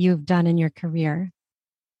thing that you've done in your career,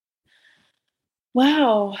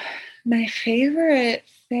 Wow, my favorite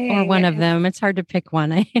or one thing. of them? It's hard to pick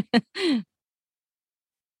one.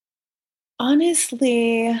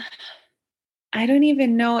 Honestly, I don't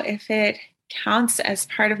even know if it counts as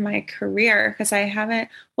part of my career because I haven't,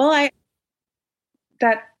 well,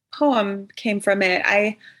 that poem came from it.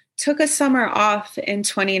 I took a summer off in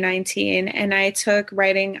 2019 and I took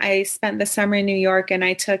writing. I spent the summer in New York and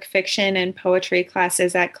I took fiction and poetry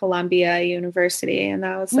classes at Columbia University. And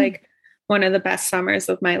that was Hmm. like one of the best summers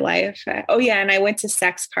of my life. Oh, yeah. And I went to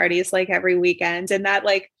sex parties like every weekend. And that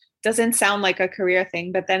like doesn't sound like a career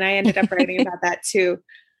thing, but then I ended up writing about that too.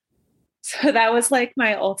 So that was like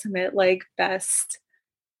my ultimate, like best.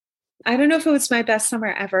 I don't know if it was my best summer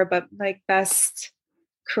ever, but like best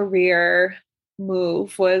career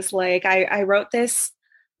move was like I wrote this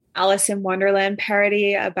Alice in Wonderland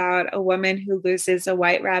parody about a woman who loses a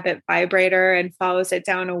white rabbit vibrator and follows it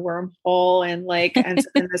down a wormhole and like ends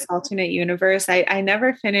up in this alternate universe. I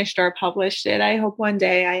never finished or published it. I hope one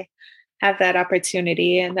day I have that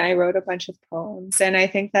opportunity. And I wrote a bunch of poems. And I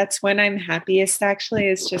think that's when I'm happiest actually,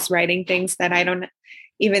 is just writing things that I don't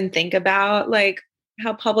even think about like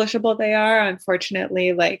how publishable they are.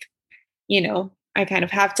 Unfortunately, like I kind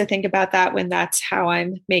of have to think about that when that's how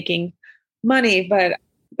I'm making money. But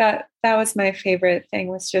that was my favorite thing,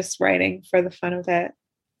 was just writing for the fun of it.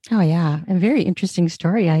 Oh, yeah, a very interesting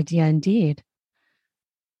story idea indeed.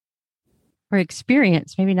 or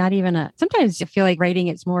experience, maybe not even sometimes I feel like writing,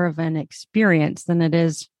 it's more of an experience than it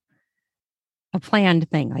is a planned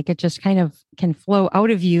thing. Like it just kind of can flow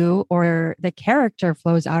out of you, or the character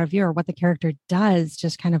flows out of you, or what the character does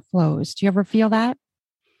just kind of flows. Do you ever feel that?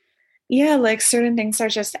 Yeah, like certain things are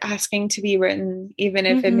just asking to be written, even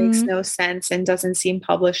if it makes no sense and doesn't seem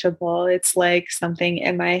publishable. It's like something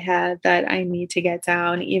in my head that I need to get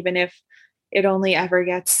down, even if it only ever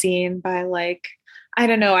gets seen by like, I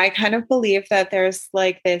don't know. I kind of believe that there's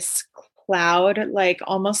like this cloud, like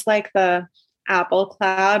almost like the Apple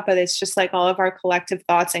cloud, but it's just like all of our collective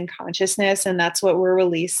thoughts and consciousness. And that's what we're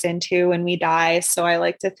released into when we die. So I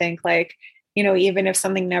like to think like, even if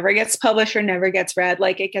something never gets published or never gets read,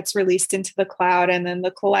 like it gets released into the cloud, and then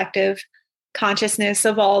the collective consciousness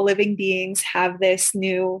of all living beings have this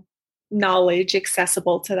new knowledge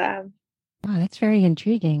accessible to them. Oh, that's very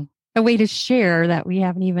intriguing. A way to share that we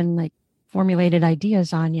haven't even like formulated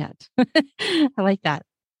ideas on yet. I like that.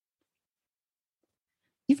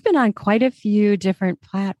 You've been on quite a few different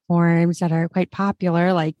platforms that are quite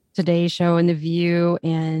popular, like Today Show and The View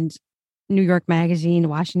and New York Magazine,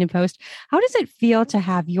 Washington Post. How does it feel to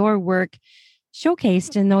have your work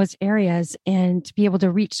showcased in those areas and to be able to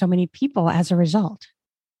reach so many people as a result?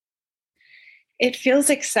 It feels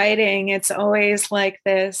exciting. It's always like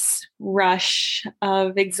this rush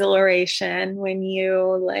of exhilaration when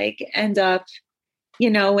you like end up,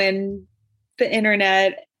 when the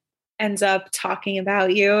internet ends up talking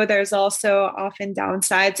about you. There's also often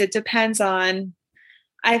downsides. It depends on,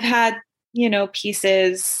 I've had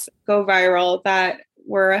pieces go viral that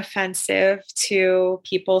were offensive to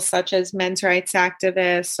people such as men's rights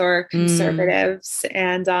activists or conservatives.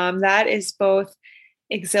 And that is both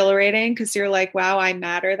exhilarating because you're like, wow, I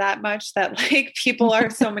matter that much that like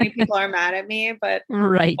so many people are mad at me. But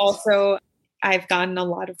right. Also, I've gotten a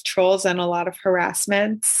lot of trolls and a lot of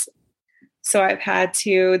harassments. So I've had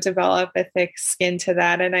to develop a thick skin to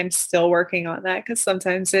that. And I'm still working on that because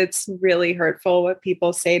sometimes it's really hurtful what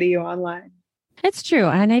people say to you online. It's true.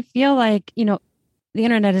 And I feel like, the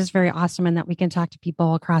internet is very awesome in that we can talk to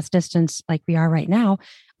people across distance like we are right now,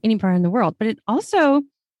 anywhere in the world. But it also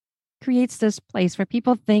creates this place where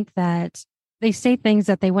people think that they say things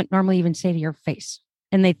that they wouldn't normally even say to your face.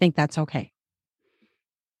 And they think that's okay.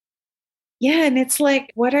 Yeah. And it's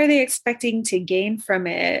like, what are they expecting to gain from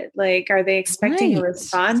it? Like, are they expecting a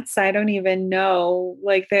response? I don't even know.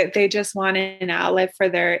 Like they just want an outlet for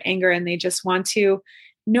their anger, and they just want to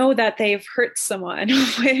know that they've hurt someone,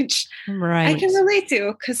 which I can relate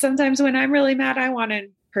to. Because sometimes when I'm really mad, I want to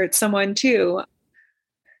hurt someone too.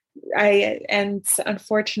 And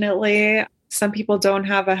unfortunately, some people don't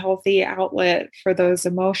have a healthy outlet for those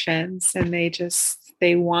emotions, and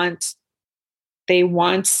they want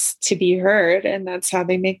to be heard, and that's how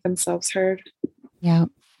they make themselves heard. Yeah,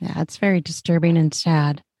 it's very disturbing and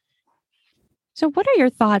sad. So what are your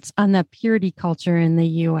thoughts on the purity culture in the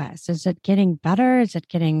US? Is it getting better? Is it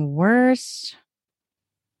getting worse?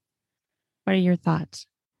 What are your thoughts?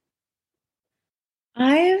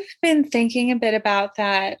 I've been thinking a bit about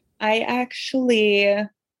that. I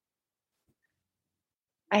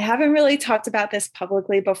haven't really talked about this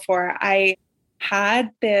publicly before. I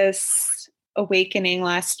had this awakening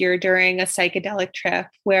last year during a psychedelic trip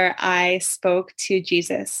where I spoke to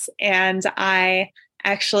Jesus, and I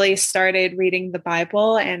actually started reading the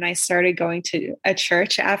Bible, and I started going to a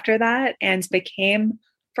church after that, and became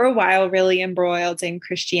for a while really embroiled in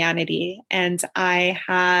Christianity. And I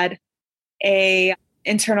had a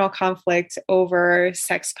internal conflict over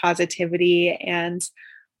sex positivity and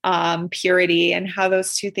purity, and how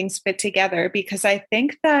those two things fit together, because I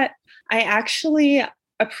think that I actually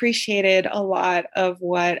appreciated a lot of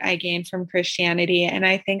what I gained from Christianity. And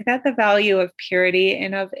I think that the value of purity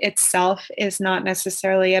in of itself is not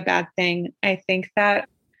necessarily a bad thing. I think that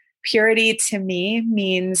purity to me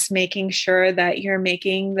means making sure that you're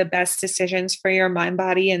making the best decisions for your mind,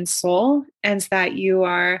 body, and soul, and that you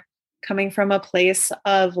are coming from a place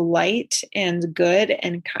of light and good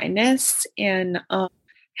and kindness. And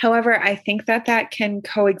however, I think that can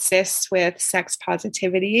coexist with sex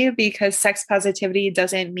positivity, because sex positivity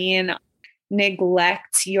doesn't mean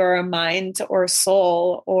neglect your mind or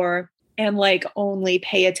soul and like only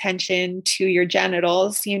pay attention to your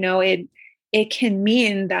genitals. It can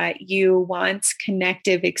mean that you want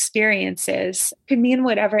connective experiences. It can mean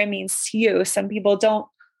whatever it means to you. Some people don't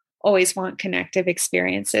always want connective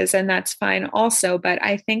experiences, and that's fine also. But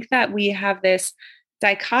I think that we have this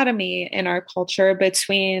dichotomy in our culture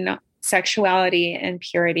between sexuality and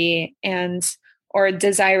purity, or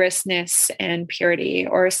desirousness and purity,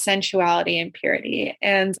 or sensuality and purity.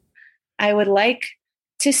 And I would like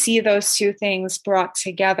to see those two things brought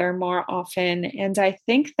together more often. And I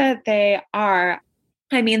think that they are.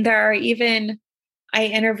 I mean, there are even, I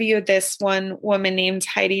interviewed this one woman named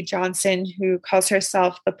Heidi Johnson, who calls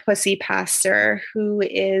herself the Pussy Pastor, who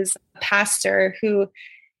is a pastor who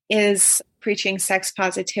is preaching sex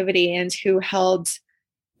positivity and who held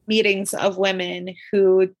meetings of women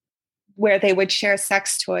where they would share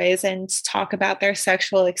sex toys and talk about their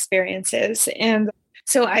sexual experiences. And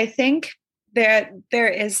so I think that there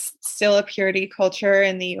is still a purity culture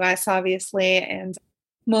in the US, obviously, and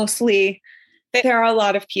mostly there are a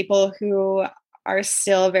lot of people who are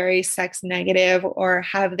still very sex negative or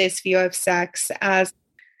have this view of sex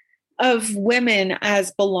of women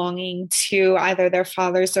as belonging to either their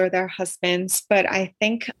fathers or their husbands. But I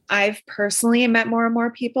think I've personally met more and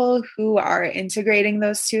more people who are integrating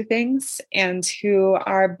those two things and who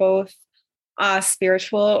are both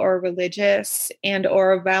spiritual or religious and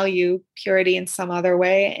or value purity in some other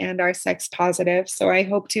way and are sex positive. So I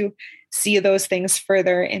hope to see those things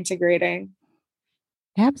further integrating.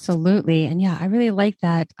 Absolutely. And yeah, I really like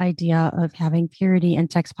that idea of having purity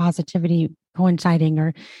and sex positivity coinciding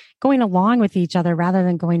or going along with each other rather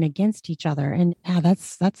than going against each other. And yeah,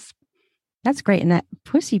 that's great. And that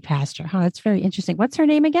Pussy Pastor, that's very interesting. What's her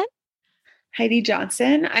name again? Heidi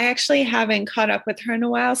Johnson. I actually haven't caught up with her in a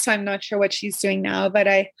while, so I'm not sure what she's doing now, but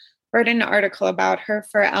I wrote an article about her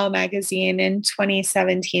for Elle magazine in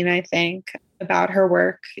 2017, I think, about her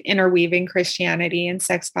work interweaving Christianity and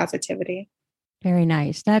sex positivity. Very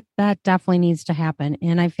nice. That definitely needs to happen.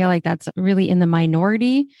 And I feel like that's really in the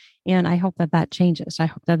minority. And I hope that changes. I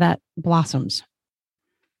hope that blossoms.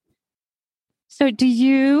 So do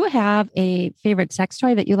you have a favorite sex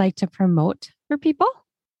toy that you like to promote for people?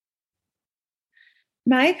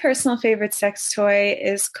 My personal favorite sex toy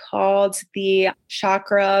is called the Shock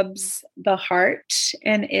Rubs The Heart,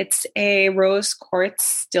 and it's a rose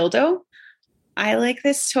quartz dildo. I like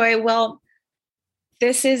this toy. Well,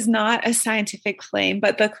 this is not a scientific claim,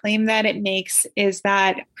 but the claim that it makes is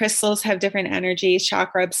that crystals have different energy.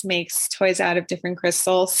 Shock Rubs makes toys out of different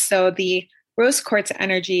crystals. So the rose quartz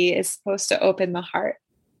energy is supposed to open the heart.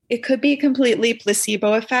 It could be completely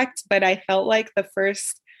placebo effect, but I felt like the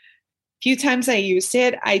first few times I used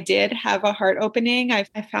it, I did have a heart opening. I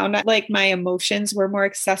found that like my emotions were more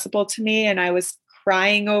accessible to me, and I was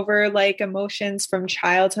crying over like emotions from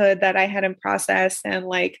childhood that I hadn't processed, and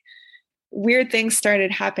like weird things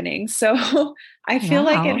started happening. So I feel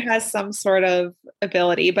like it has some sort of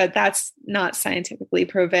ability, but that's not scientifically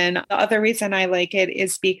proven. The other reason I like it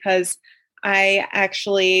is because I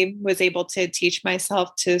actually was able to teach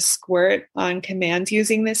myself to squirt on command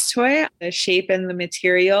using this toy. The shape and the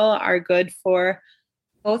material are good for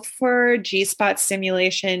both for G-spot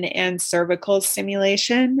stimulation and cervical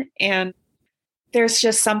stimulation. And there's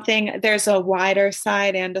a wider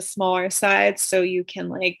side and a smaller side. So you can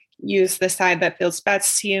like use the side that feels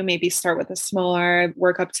best to you, maybe start with a smaller,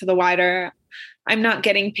 work up to the wider. I'm not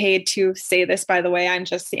getting paid to say this, by the way. I'm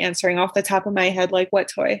just answering off the top of my head, like what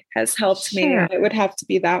toy has helped me. It would have to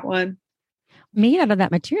be that one. Made out of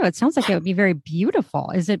that material. It sounds like it would be very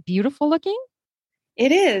beautiful. Is it beautiful looking?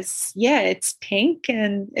 It is. Yeah, it's pink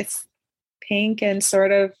and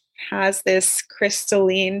sort of has this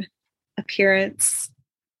crystalline appearance.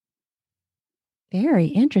 Very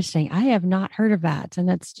interesting. I have not heard of that. And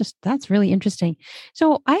that's really interesting.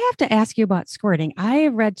 So I have to ask you about squirting. I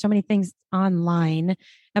have read so many things online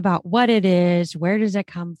about what it is, where does it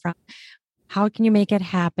come from? How can you make it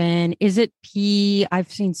happen? Is it pee?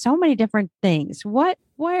 I've seen so many different things. Where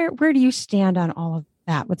do you stand on all of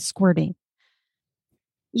that with squirting?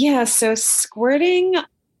 Yeah, so squirting,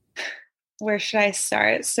 where should I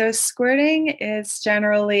start? So squirting is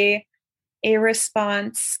generally a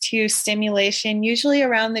response to stimulation, usually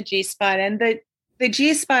around the G-spot. And the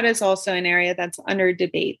G-spot is also an area that's under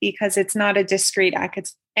debate because it's not a discrete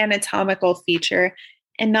anatomical feature,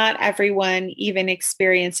 and not everyone even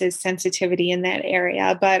experiences sensitivity in that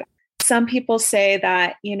area. But some people say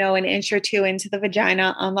that, an inch or two into the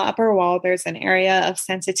vagina on the upper wall, there's an area of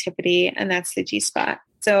sensitivity, and that's the G-spot.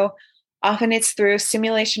 So often it's through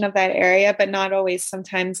stimulation of that area, but not always.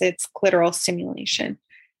 Sometimes it's clitoral stimulation.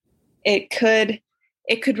 It could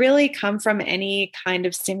really come from any kind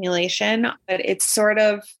of stimulation, but it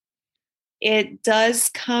does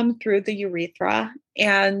come through the urethra.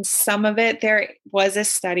 And some of it, there was a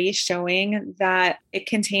study showing that it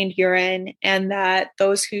contained urine and that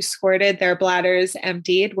those who squirted, their bladders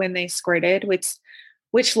emptied when they squirted,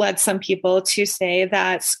 which led some people to say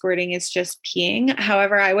that squirting is just peeing.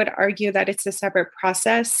 However, I would argue that it's a separate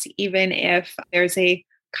process, even if there's a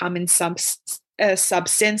common substance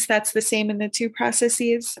that's the same in the two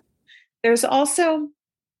processes. There's also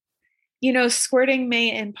squirting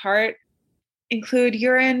may in part include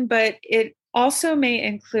urine, but it also may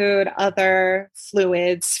include other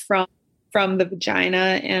fluids from the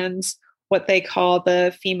vagina and what they call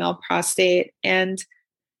the female prostate. And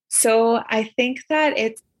so I think that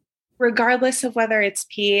it's, regardless of whether it's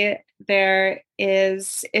pee,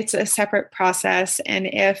 it's a separate process. And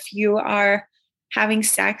if you are having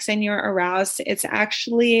sex and you're aroused, it's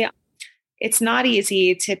not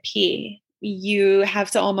easy to pee. You have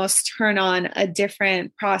to almost turn on a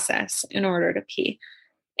different process in order to pee.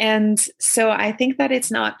 And so I think that it's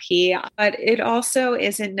not pee, but it also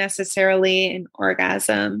isn't necessarily an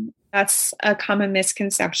orgasm. That's a common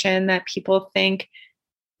misconception that people think.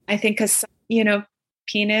 I think because,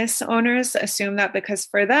 penis owners assume that because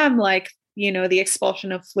for them, the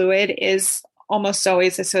expulsion of fluid is almost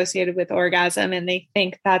always associated with orgasm. And they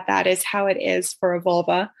think that that is how it is for a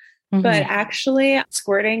vulva. Mm-hmm. But actually,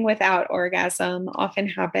 squirting without orgasm often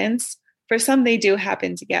happens. For some, they do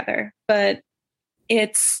happen together. But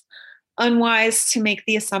it's unwise to make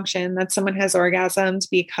the assumption that someone has orgasmed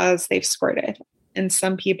because they've squirted. And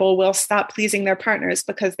some people will stop pleasing their partners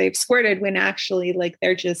because they've squirted when actually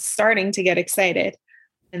they're just starting to get excited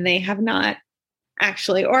and they have not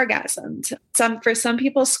actually orgasmed. For some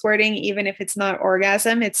people, squirting, even if it's not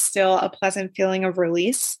orgasm, it's still a pleasant feeling of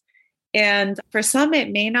release. And for some,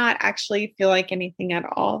 it may not actually feel like anything at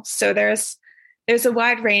all. So there's a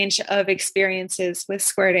wide range of experiences with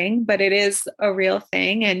squirting, but it is a real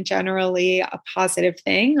thing and generally a positive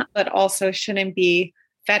thing, but also shouldn't be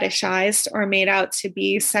fetishized or made out to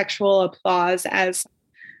be sexual applause, as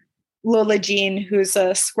Lola Jean, who's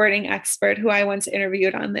a squirting expert who I once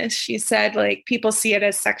interviewed on this, she said, people see it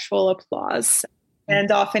as sexual applause.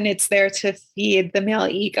 And often it's there to feed the male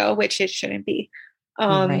ego, which it shouldn't be.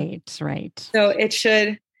 Right. So it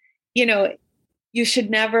should, you should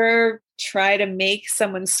never try to make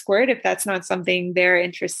someone squirt if that's not something they're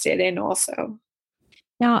interested in also.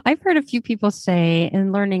 Now, I've heard a few people say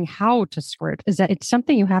in learning how to squirt is that it's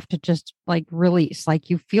something you have to just release,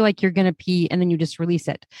 you feel like you're going to pee and then you just release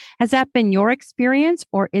it. Has that been your experience,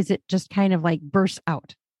 or is it just kind of burst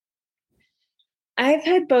out? I've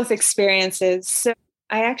had both experiences. So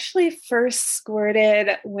I actually first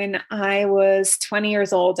squirted when I was 20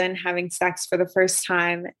 years old and having sex for the first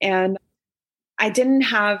time. And I didn't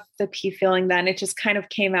have the pee feeling then. It just kind of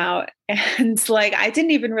came out. And I didn't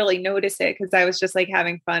even really notice it because I was just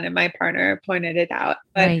having fun and my partner pointed it out.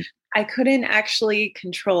 But right. I couldn't actually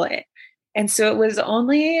control it. And so it was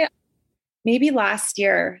only maybe last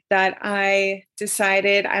year that I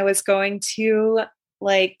decided I was going to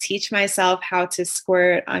teach myself how to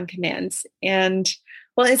squirt on commands. And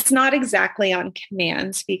well, it's not exactly on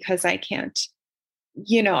commands because I can't,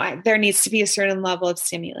 there needs to be a certain level of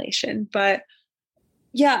stimulation, but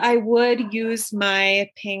yeah, I would use my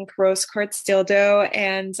pink rose quartz dildo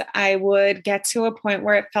and I would get to a point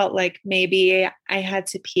where it felt like maybe I had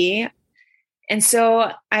to pee. And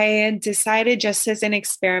so I decided, just as an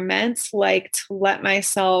experiment, to let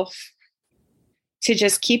myself to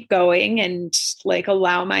just keep going and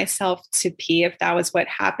allow myself to pee if that was what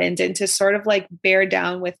happened, and to sort of bear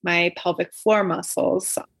down with my pelvic floor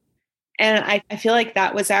muscles. And I feel like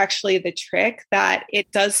that was actually the trick, that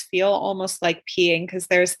it does feel almost like peeing because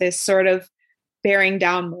there's this sort of bearing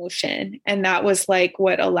down motion. And that was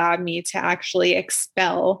what allowed me to actually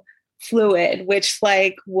expel fluid, which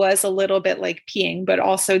was a little bit like peeing, but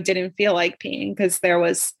also didn't feel like peeing because there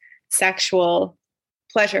was sexual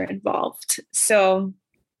pleasure involved. So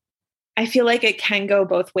I feel like it can go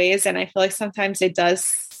both ways. And I feel like sometimes it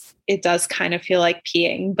does kind of feel like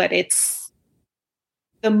peeing, but it's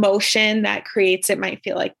the motion that creates it might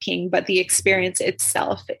feel like peeing, but the experience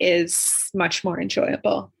itself is much more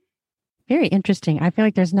enjoyable. Very interesting. I feel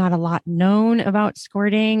like there's not a lot known about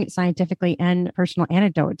squirting scientifically and personal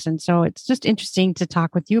anecdotes. And so it's just interesting to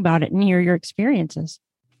talk with you about it and hear your experiences.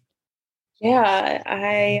 Yeah,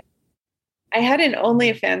 I had an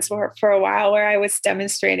OnlyFans for a while where I was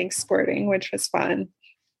demonstrating squirting, which was fun.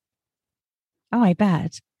 Oh, I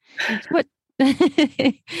bet.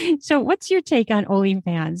 So what's your take on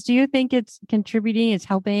OnlyFans? Do you think it's contributing, it's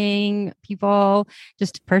helping people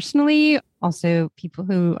just personally, also people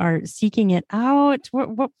who are seeking it out?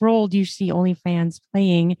 What role do you see OnlyFans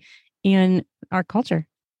playing in our culture?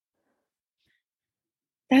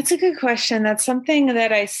 That's a good question. That's something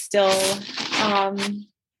that I'm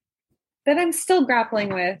still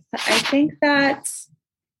grappling with. I think that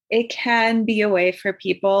it can be a way for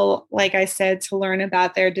people, like I said, to learn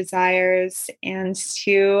about their desires and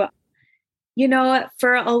to,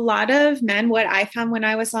 for a lot of men, what I found when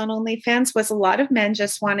I was on OnlyFans was a lot of men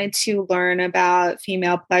just wanted to learn about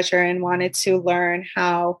female pleasure and wanted to learn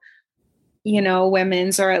how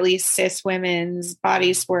women's, or at least cis women's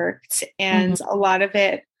bodies worked. And a lot of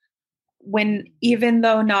it, even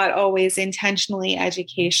though not always intentionally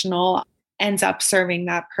educational, ends up serving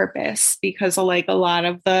that purpose, because like a lot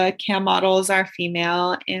of the cam models are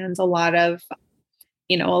female and a lot of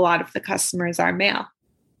the customers are male.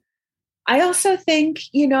 I also think,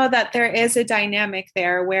 that there is a dynamic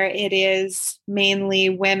there where it is mainly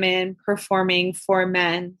women performing for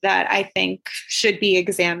men that I think should be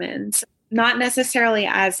examined, not necessarily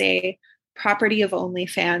as a property of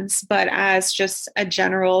OnlyFans, but as just a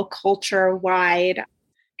general culture-wide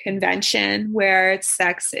convention where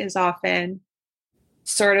sex is often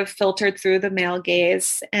sort of filtered through the male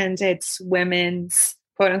gaze, and it's women's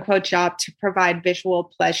quote unquote job to provide visual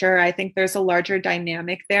pleasure. I think there's a larger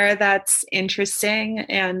dynamic there that's interesting.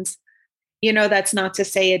 And, that's not to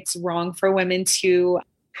say it's wrong for women to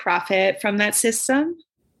profit from that system.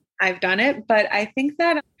 I've done it, but I think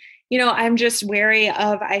that, I'm just wary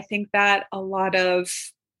of, I think that a lot of,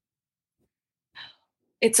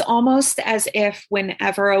 it's almost as if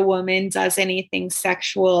whenever a woman does anything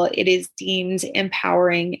sexual, it is deemed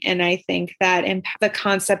empowering. And I think that the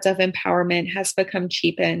concept of empowerment has become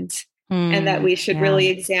cheapened, and that we should really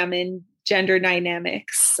examine gender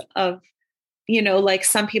dynamics of, like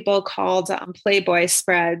some people called Playboy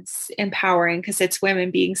spreads empowering because it's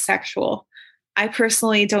women being sexual. I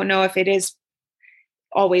personally don't know if it is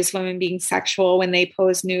always women being sexual when they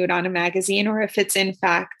pose nude on a magazine, or if it's in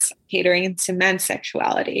fact catering to men's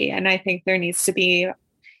sexuality. And I think there needs to be,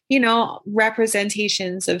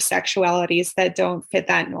 representations of sexualities that don't fit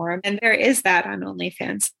that norm. And there is that on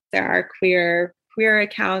OnlyFans. There are queer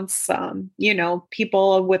accounts,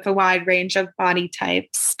 people with a wide range of body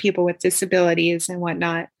types, people with disabilities and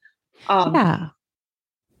whatnot. So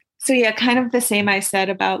yeah, kind of the same I said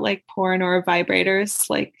about like porn or vibrators,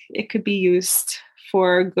 like it could be used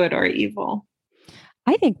for good or evil.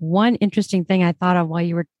 I think one interesting thing I thought of while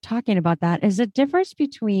you were talking about that is the difference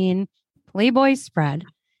between Playboy spread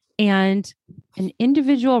and an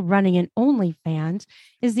individual running an OnlyFans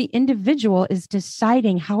is the individual is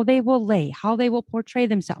deciding how they will lay, how they will portray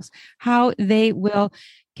themselves, how they will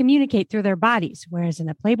communicate through their bodies. Whereas in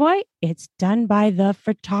a Playboy, it's done by the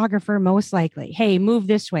photographer, most likely. Hey, move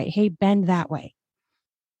this way. Hey, bend that way.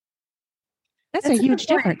 That's a huge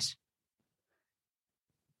difference.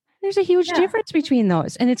 There's a huge difference between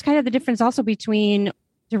those. And it's kind of the difference also between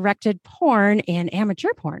directed porn and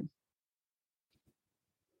amateur porn.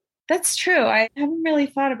 That's true. I haven't really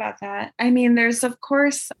thought about that. I mean, there's, of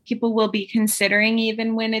course, people will be considering,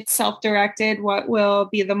 even when it's self-directed, what will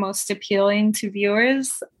be the most appealing to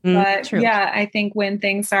viewers. But true. Yeah, I think when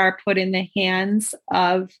things are put in the hands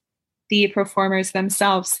of the performers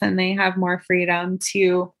themselves, then they have more freedom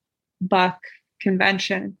to buck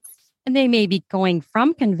convention. And they may be going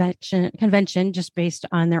from convention just based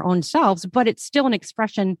on their own selves, but it's still an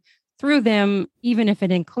expression through them, even if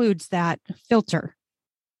it includes that filter.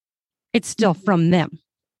 It's still from them.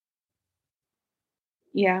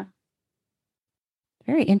 Yeah.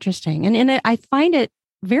 Very interesting. And I find it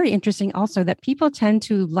very interesting also that people tend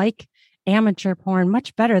to like amateur porn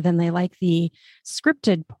much better than they like the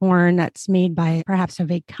scripted porn that's made by perhaps a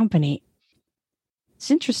big company.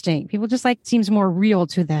 It's interesting. People just seems more real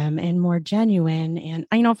to them and more genuine. And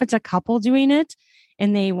I know if it's a couple doing it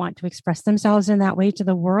and they want to express themselves in that way to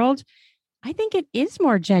the world, I think it is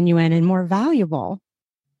more genuine and more valuable.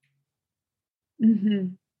 Mm-hmm.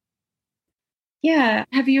 Yeah.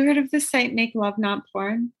 Have you heard of the site Make Love Not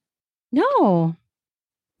Porn? No.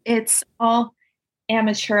 It's all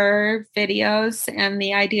amateur videos. And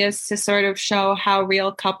the idea is to sort of show how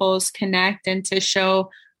real couples connect and to show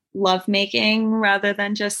lovemaking rather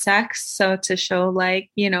than just sex. So to show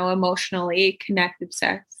emotionally connected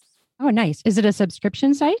sex. Oh, nice. Is it a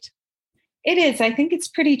subscription site? It is. I think it's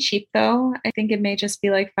pretty cheap though. I think it may just be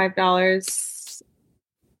like $5.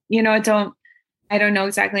 I don't know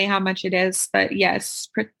exactly how much it is, but yes,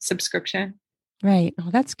 subscription. Right. Oh,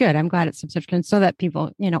 that's good. I'm glad it's subscription so that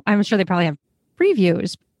people, I'm sure they probably have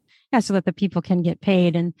previews. Yeah, so that the people can get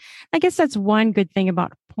paid. And I guess that's one good thing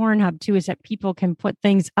about Pornhub too, is that people can put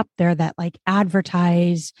things up there that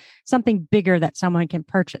advertise something bigger that someone can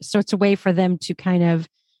purchase. So it's a way for them to kind of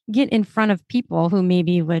get in front of people who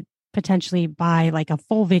maybe would potentially buy a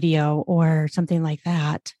full video or something like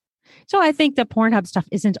that. So I think the Pornhub stuff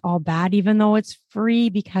isn't all bad, even though it's free,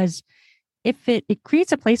 because if it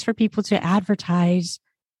creates a place for people to advertise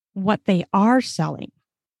what they are selling.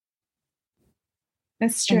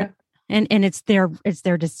 That's true. And it's their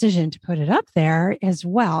decision to put it up there as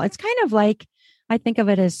well. It's kind of like I think of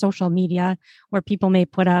it as social media where people may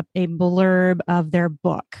put up a blurb of their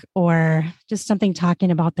book or just something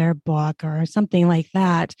talking about their book or something like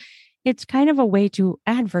that. It's kind of a way to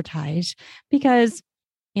advertise because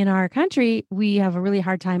in our country, we have a really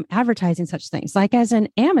hard time advertising such things. Like as an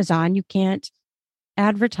Amazon, you can't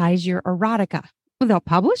advertise your erotica. Well, they'll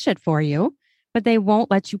publish it for you, but they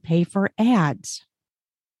won't let you pay for ads,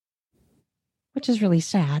 which is really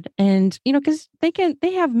sad. And, because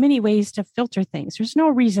they have many ways to filter things. There's no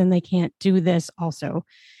reason they can't do this also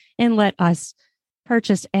and let us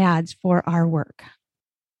purchase ads for our work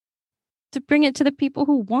to bring it to the people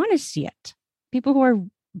who want to see it, people who are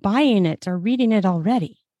buying it or reading it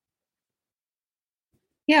already.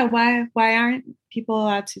 Yeah. Why aren't people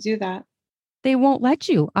allowed to do that? They won't let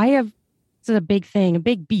you. It's a big thing, a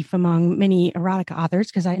big beef among many erotica authors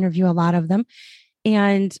because I interview a lot of them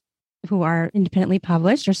and who are independently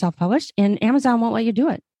published or self-published, and Amazon won't let you do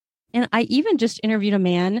it. And I even just interviewed a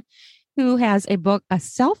man who has a book, a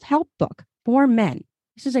self-help book for men.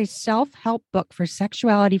 This is a self-help book for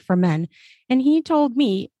sexuality for men. And he told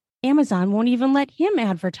me Amazon won't even let him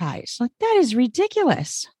advertise. Like, that is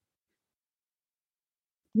ridiculous.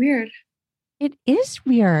 Weird. It is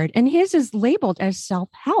weird. And his is labeled as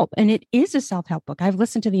self-help. And it is a self-help book. I've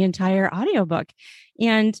listened to the entire audiobook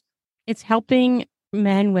and it's helping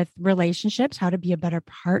men with relationships, how to be a better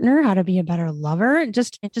partner, how to be a better lover,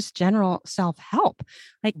 just general self-help.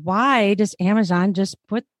 Like, why does Amazon just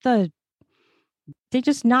they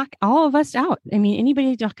just knock all of us out? I mean,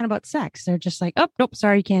 anybody talking about sex, they're just like, oh, nope,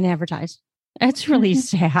 sorry, you can't advertise. It's really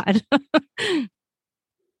sad.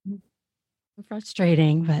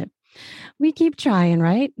 Frustrating, but we keep trying,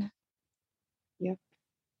 right? Yep.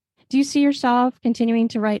 Do you see yourself continuing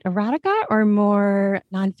to write erotica or more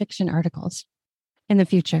nonfiction articles in the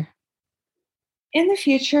future? In the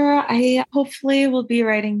future, I hopefully will be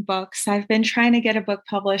writing books. I've been trying to get a book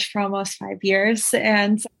published for almost 5 years,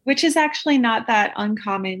 and which is actually not that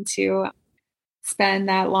uncommon to spend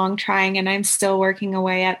that long trying. And I'm still working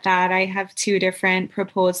away at that. I have 2 different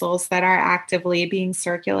proposals that are actively being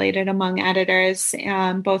circulated among editors,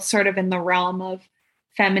 both sort of in the realm of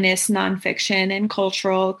feminist nonfiction and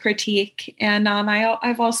cultural critique. And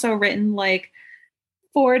I've also written like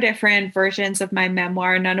 4 different versions of my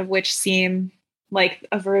memoir, none of which seem like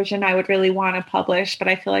a version I would really want to publish, but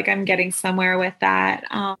I feel like I'm getting somewhere with that.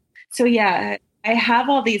 So yeah, I have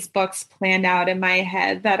all these books planned out in my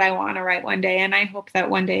head that I want to write one day. And I hope that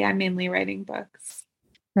one day I'm mainly writing books.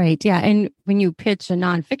 Right. Yeah. And when you pitch a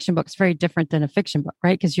nonfiction book, it's very different than a fiction book,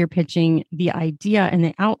 right? Because you're pitching the idea and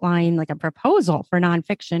the outline, like a proposal for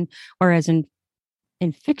nonfiction. Whereas in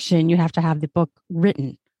fiction, you have to have the book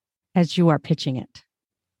written as you are pitching it.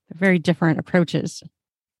 They're very different approaches.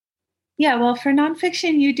 Yeah. Well, for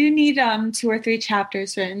nonfiction, you do need 2 or 3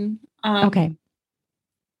 chapters written. Okay.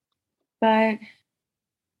 But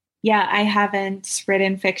yeah, I haven't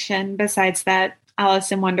written fiction besides that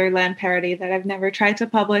Alice in Wonderland parody that I've never tried to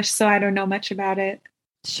publish, so I don't know much about it.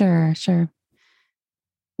 Sure.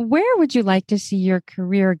 Where would you like to see your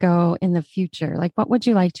career go in the future? Like, what would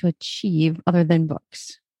you like to achieve other than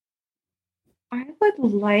books? I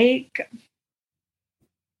would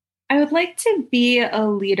like to be a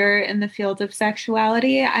leader in the field of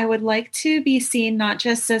sexuality. I would like to be seen not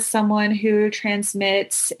just as someone who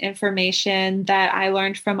transmits information that I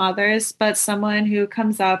learned from others, but someone who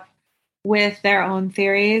comes up with their own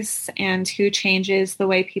theories and who changes the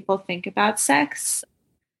way people think about sex.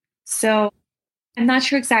 So I'm not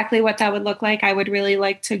sure exactly what that would look like. I would really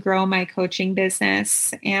like to grow my coaching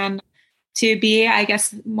business and to be, I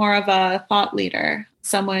guess, more of a thought leader,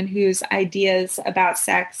 someone whose ideas about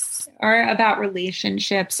sex or about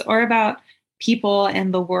relationships or about people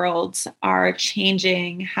and the world are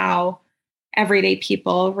changing how everyday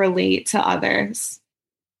people relate to others.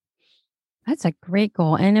 That's a great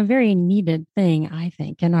goal and a very needed thing, I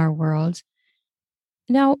think, in our world.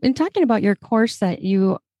 Now, in talking about your course the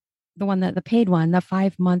paid one, the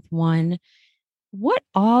 5-month one, what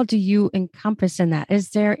all do you encompass in that? Is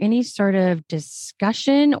there any sort of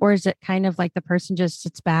discussion or is it kind of like the person just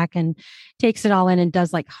sits back and takes it all in and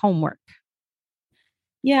does like homework?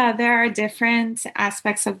 Yeah, there are different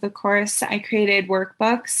aspects of the course. I created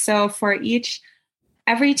workbooks. So for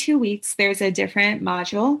every 2 weeks, there's a different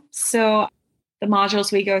module. So the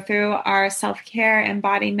modules we go through are self-care,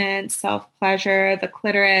 embodiment, self-pleasure, the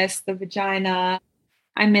clitoris, the vagina.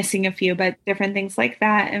 I'm missing a few, but different things like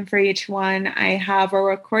that. And for each one, I have a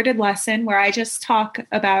recorded lesson where I just talk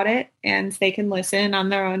about it and they can listen on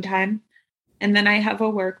their own time. And then I have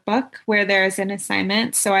a workbook where there's an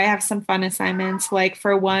assignment. So I have some fun assignments. Like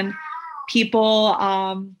for one, people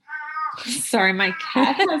Sorry, my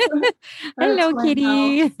cat has a Hello, twin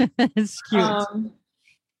kitty. house. It's cute.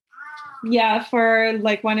 Yeah, for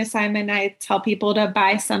like one assignment, I tell people to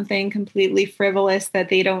buy something completely frivolous that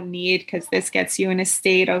they don't need because this gets you in a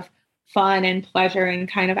state of fun and pleasure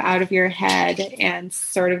and kind of out of your head and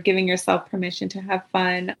sort of giving yourself permission to have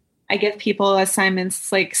fun. I give people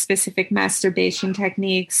assignments like specific masturbation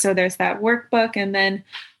techniques. So there's that workbook, and then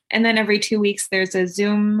every 2 weeks there's a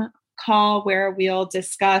Zoom call where we'll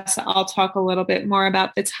discuss. I'll talk a little bit more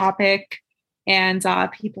about the topic, and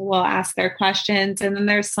people will ask their questions. And then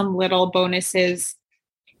there's some little bonuses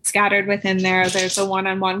scattered within there. There's a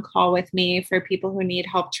one-on-one call with me for people who need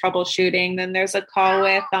help troubleshooting. Then there's a call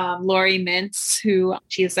with Lori Mintz,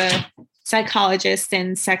 she's a psychologist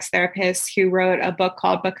and sex therapist who wrote a book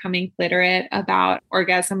called Becoming Cliterate about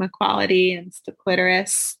orgasm equality and the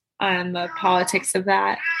clitoris and the politics of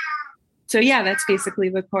that. So yeah, that's basically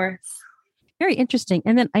the course. Very interesting.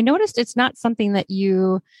 And then I noticed it's not something that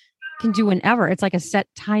you can do whenever. It's like a set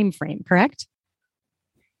time frame, correct?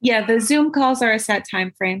 Yeah, the Zoom calls are a set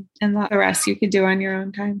time frame, and the rest you could do on your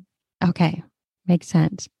own time. Okay. Makes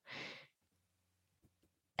sense.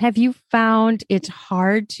 Have you found it's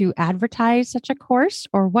hard to advertise such a course,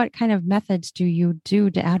 or what kind of methods do you do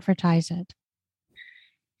to advertise it?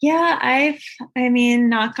 Yeah,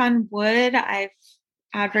 knock on wood, I've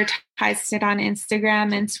advertised it on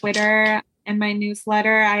Instagram and Twitter and my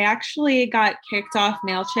newsletter. I actually got kicked off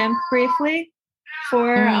MailChimp briefly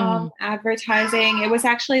for advertising. It was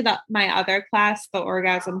actually my other class, the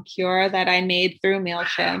Orgasm Cure, that I made through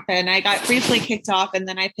MailChimp. And I got briefly kicked off, and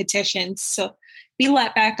then I petitioned to be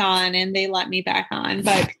let back on, and they let me back on.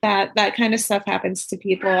 But that kind of stuff happens to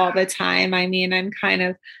people all the time. I mean, I'm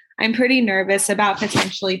pretty nervous about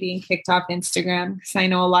potentially being kicked off Instagram because I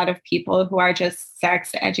know a lot of people who are just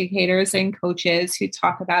sex educators and coaches who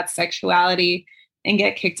talk about sexuality and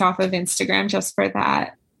get kicked off of Instagram just for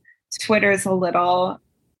that. Twitter is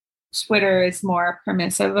more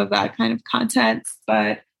permissive of that kind of content,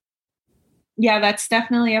 but yeah, that's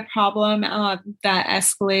definitely a problem that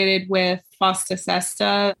escalated with FOSTA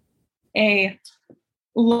SESTA, a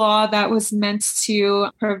law that was meant to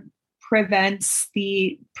prevent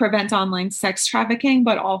online sex trafficking,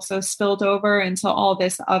 but also spilled over into all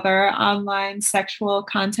this other online sexual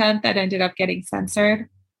content that ended up getting censored.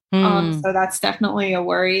 So that's definitely a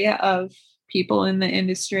worry of people in the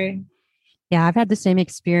industry. Yeah, I've had the same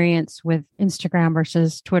experience with Instagram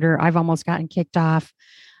versus Twitter. I've almost gotten kicked off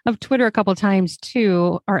of Twitter a couple of times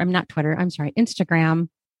too, or I'm not Twitter, I'm sorry, Instagram.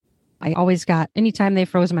 Anytime they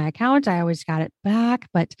froze my account, I always got it back.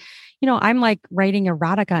 But, I'm like writing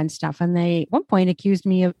erotica and stuff. And they at one point accused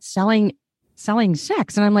me of selling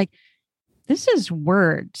sex. And I'm like, this is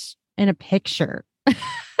words and a picture.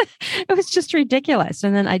 It was just ridiculous.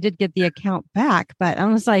 And then I did get the account back, but I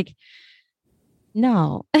was like,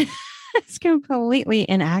 no, it's completely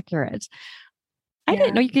inaccurate. I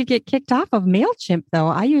didn't know you could get kicked off of MailChimp, though.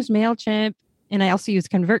 I use MailChimp, and I also use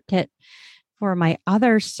ConvertKit for my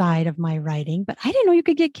other side of my writing, but I didn't know you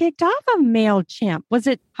could get kicked off of MailChimp.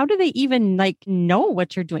 How do they even know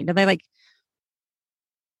what you're doing? Do they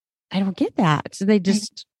I don't get that. So they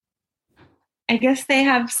just... I guess they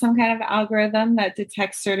have some kind of algorithm that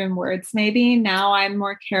detects certain words. Maybe now I'm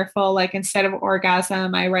more careful. Like instead of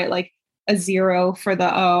orgasm, I write a 0 for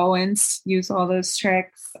the O and use all those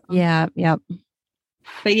tricks. Yeah. Yep.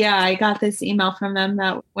 But yeah, I got this email from them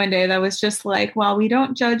that one day that was just like, well, we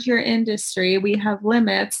don't judge your industry. We have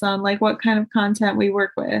limits on what kind of content we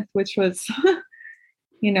work with, which was,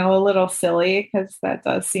 a little silly because that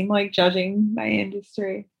does seem like judging my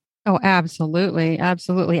industry. Oh, absolutely.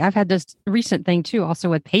 Absolutely. I've had this recent thing too, also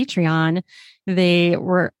with Patreon. They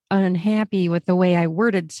were unhappy with the way I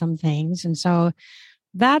worded some things. And so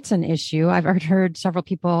that's an issue. I've heard several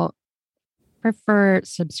people prefer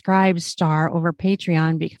Subscribestar over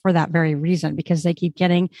Patreon for that very reason, because they keep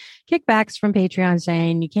getting kickbacks from Patreon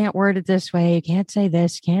saying, you can't word it this way. You can't say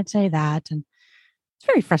this, can't say that. And it's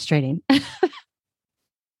very frustrating.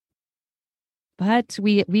 But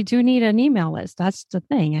we do need an email list. That's the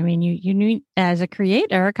thing. I mean, you need, as a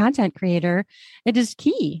content creator, it is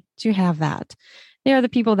key to have that. They are the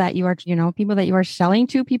people that you are, people that you are selling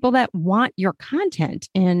to, people that want your content,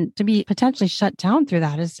 and to be potentially shut down through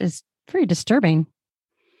that is very disturbing.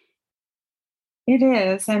 It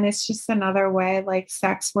is. And it's just another way, like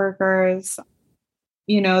sex workers,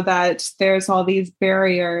 that there's all these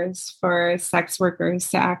barriers for sex workers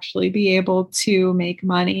to actually be able to make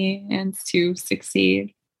money and to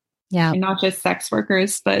succeed. Yeah. And not just sex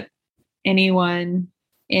workers, but anyone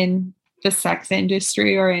in the sex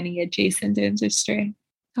industry or any adjacent industry.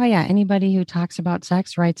 Oh, yeah. Anybody who talks about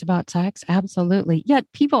sex, writes about sex. Absolutely.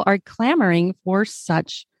 Yet people are clamoring for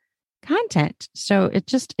such content. So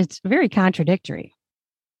it's very contradictory.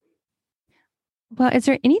 Well, is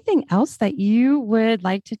there anything else that you would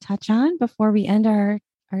like to touch on before we end our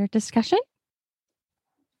discussion?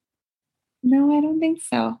 No, I don't think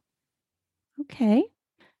so. Okay.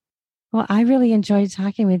 Well, I really enjoyed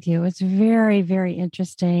talking with you. It's very, very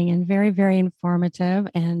interesting and very, very informative.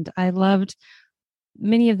 And I loved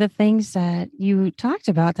many of the things that you talked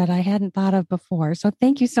about that I hadn't thought of before. So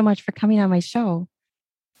thank you so much for coming on my show.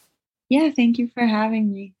 Yeah, thank you for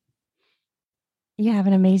having me. You have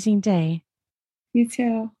an amazing day. You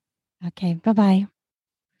too. Okay. Bye-bye.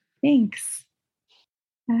 Thanks.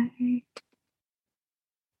 Bye.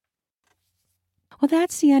 Well,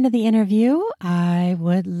 that's the end of the interview. I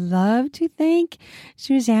would love to thank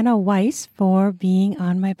Susanna Weiss for being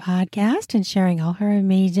on my podcast and sharing all her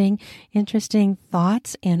amazing, interesting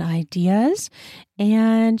thoughts and ideas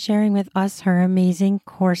and sharing with us her amazing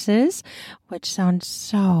courses, which sounds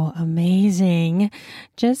so amazing.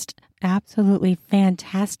 Just absolutely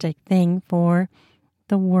fantastic thing for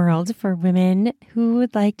the world, for women who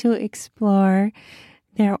would like to explore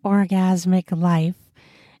their orgasmic life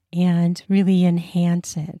and really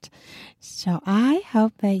enhance it. So I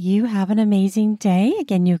hope that you have an amazing day.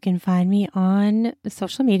 Again, you can find me on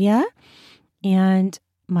social media, and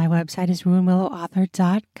my website is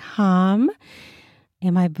ruinwillowauthor.com.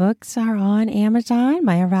 And my books are on Amazon,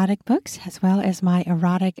 my erotic books, as well as my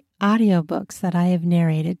erotic audiobooks that I have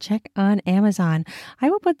narrated. Check on Amazon. I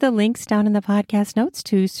will put the links down in the podcast notes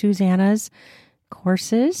to Susanna's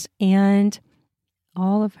courses and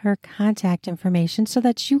all of her contact information so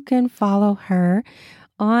that you can follow her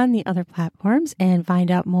on the other platforms and find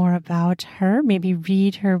out more about her, maybe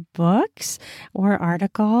read her books or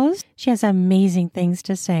articles. She has amazing things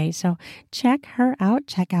to say. So check her out,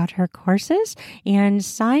 check out her courses, and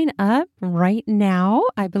sign up right now.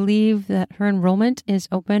 I believe that her enrollment is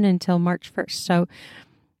open until March 1st. So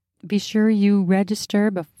be sure you register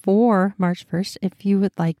before March 1st if you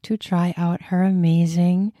would like to try out her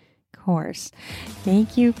amazing course.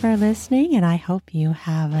 Thank you for listening, and I hope you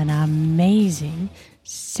have an amazing,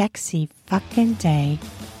 sexy fucking day.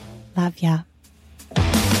 Love ya.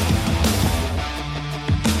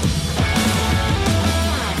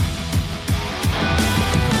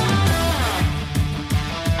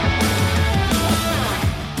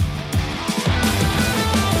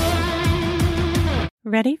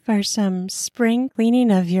 Ready for some spring cleaning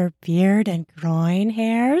of your beard and groin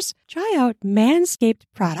hairs? Try out Manscaped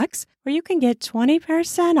products where you can get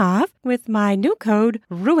 20% off with my new code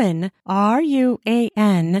RUAN,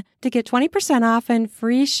 RUAN, to get 20% off and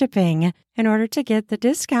free shipping. In order to get the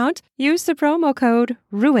discount, use the promo code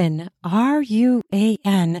RUAN,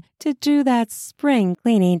 RUAN, to do that spring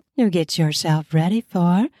cleaning to get yourself ready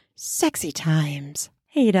for sexy times.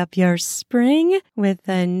 Heat up your spring with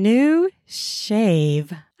a new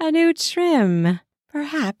shave, a new trim.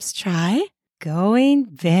 Perhaps try going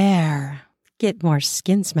bare. Get more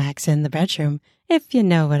skin smacks in the bedroom, if you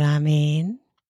know what I mean.